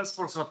muchísimas gracias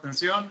por su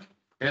atención.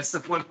 Este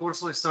fue el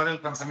curso de Historia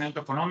del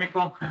Pensamiento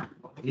Económico.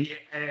 Y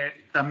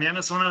también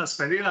es una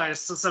despedida.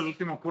 Este es el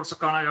último curso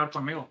que van a llevar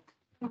conmigo.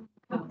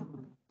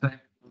 Sí.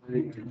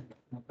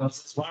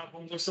 Entonces, bueno, fue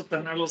un gusto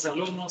tener los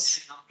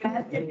alumnos.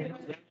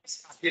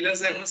 Aquí les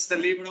dejo este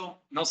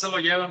libro. No se lo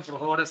lleven, por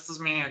favor. Este es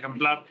mi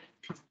ejemplar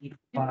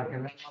para que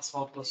vean más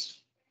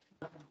fotos.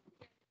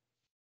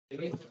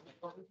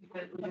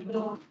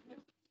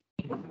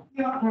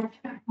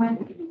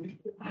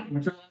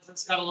 Muchas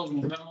gracias, Carlos.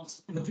 Nos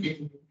vemos.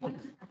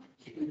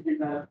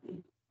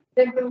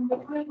 Te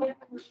pregunto,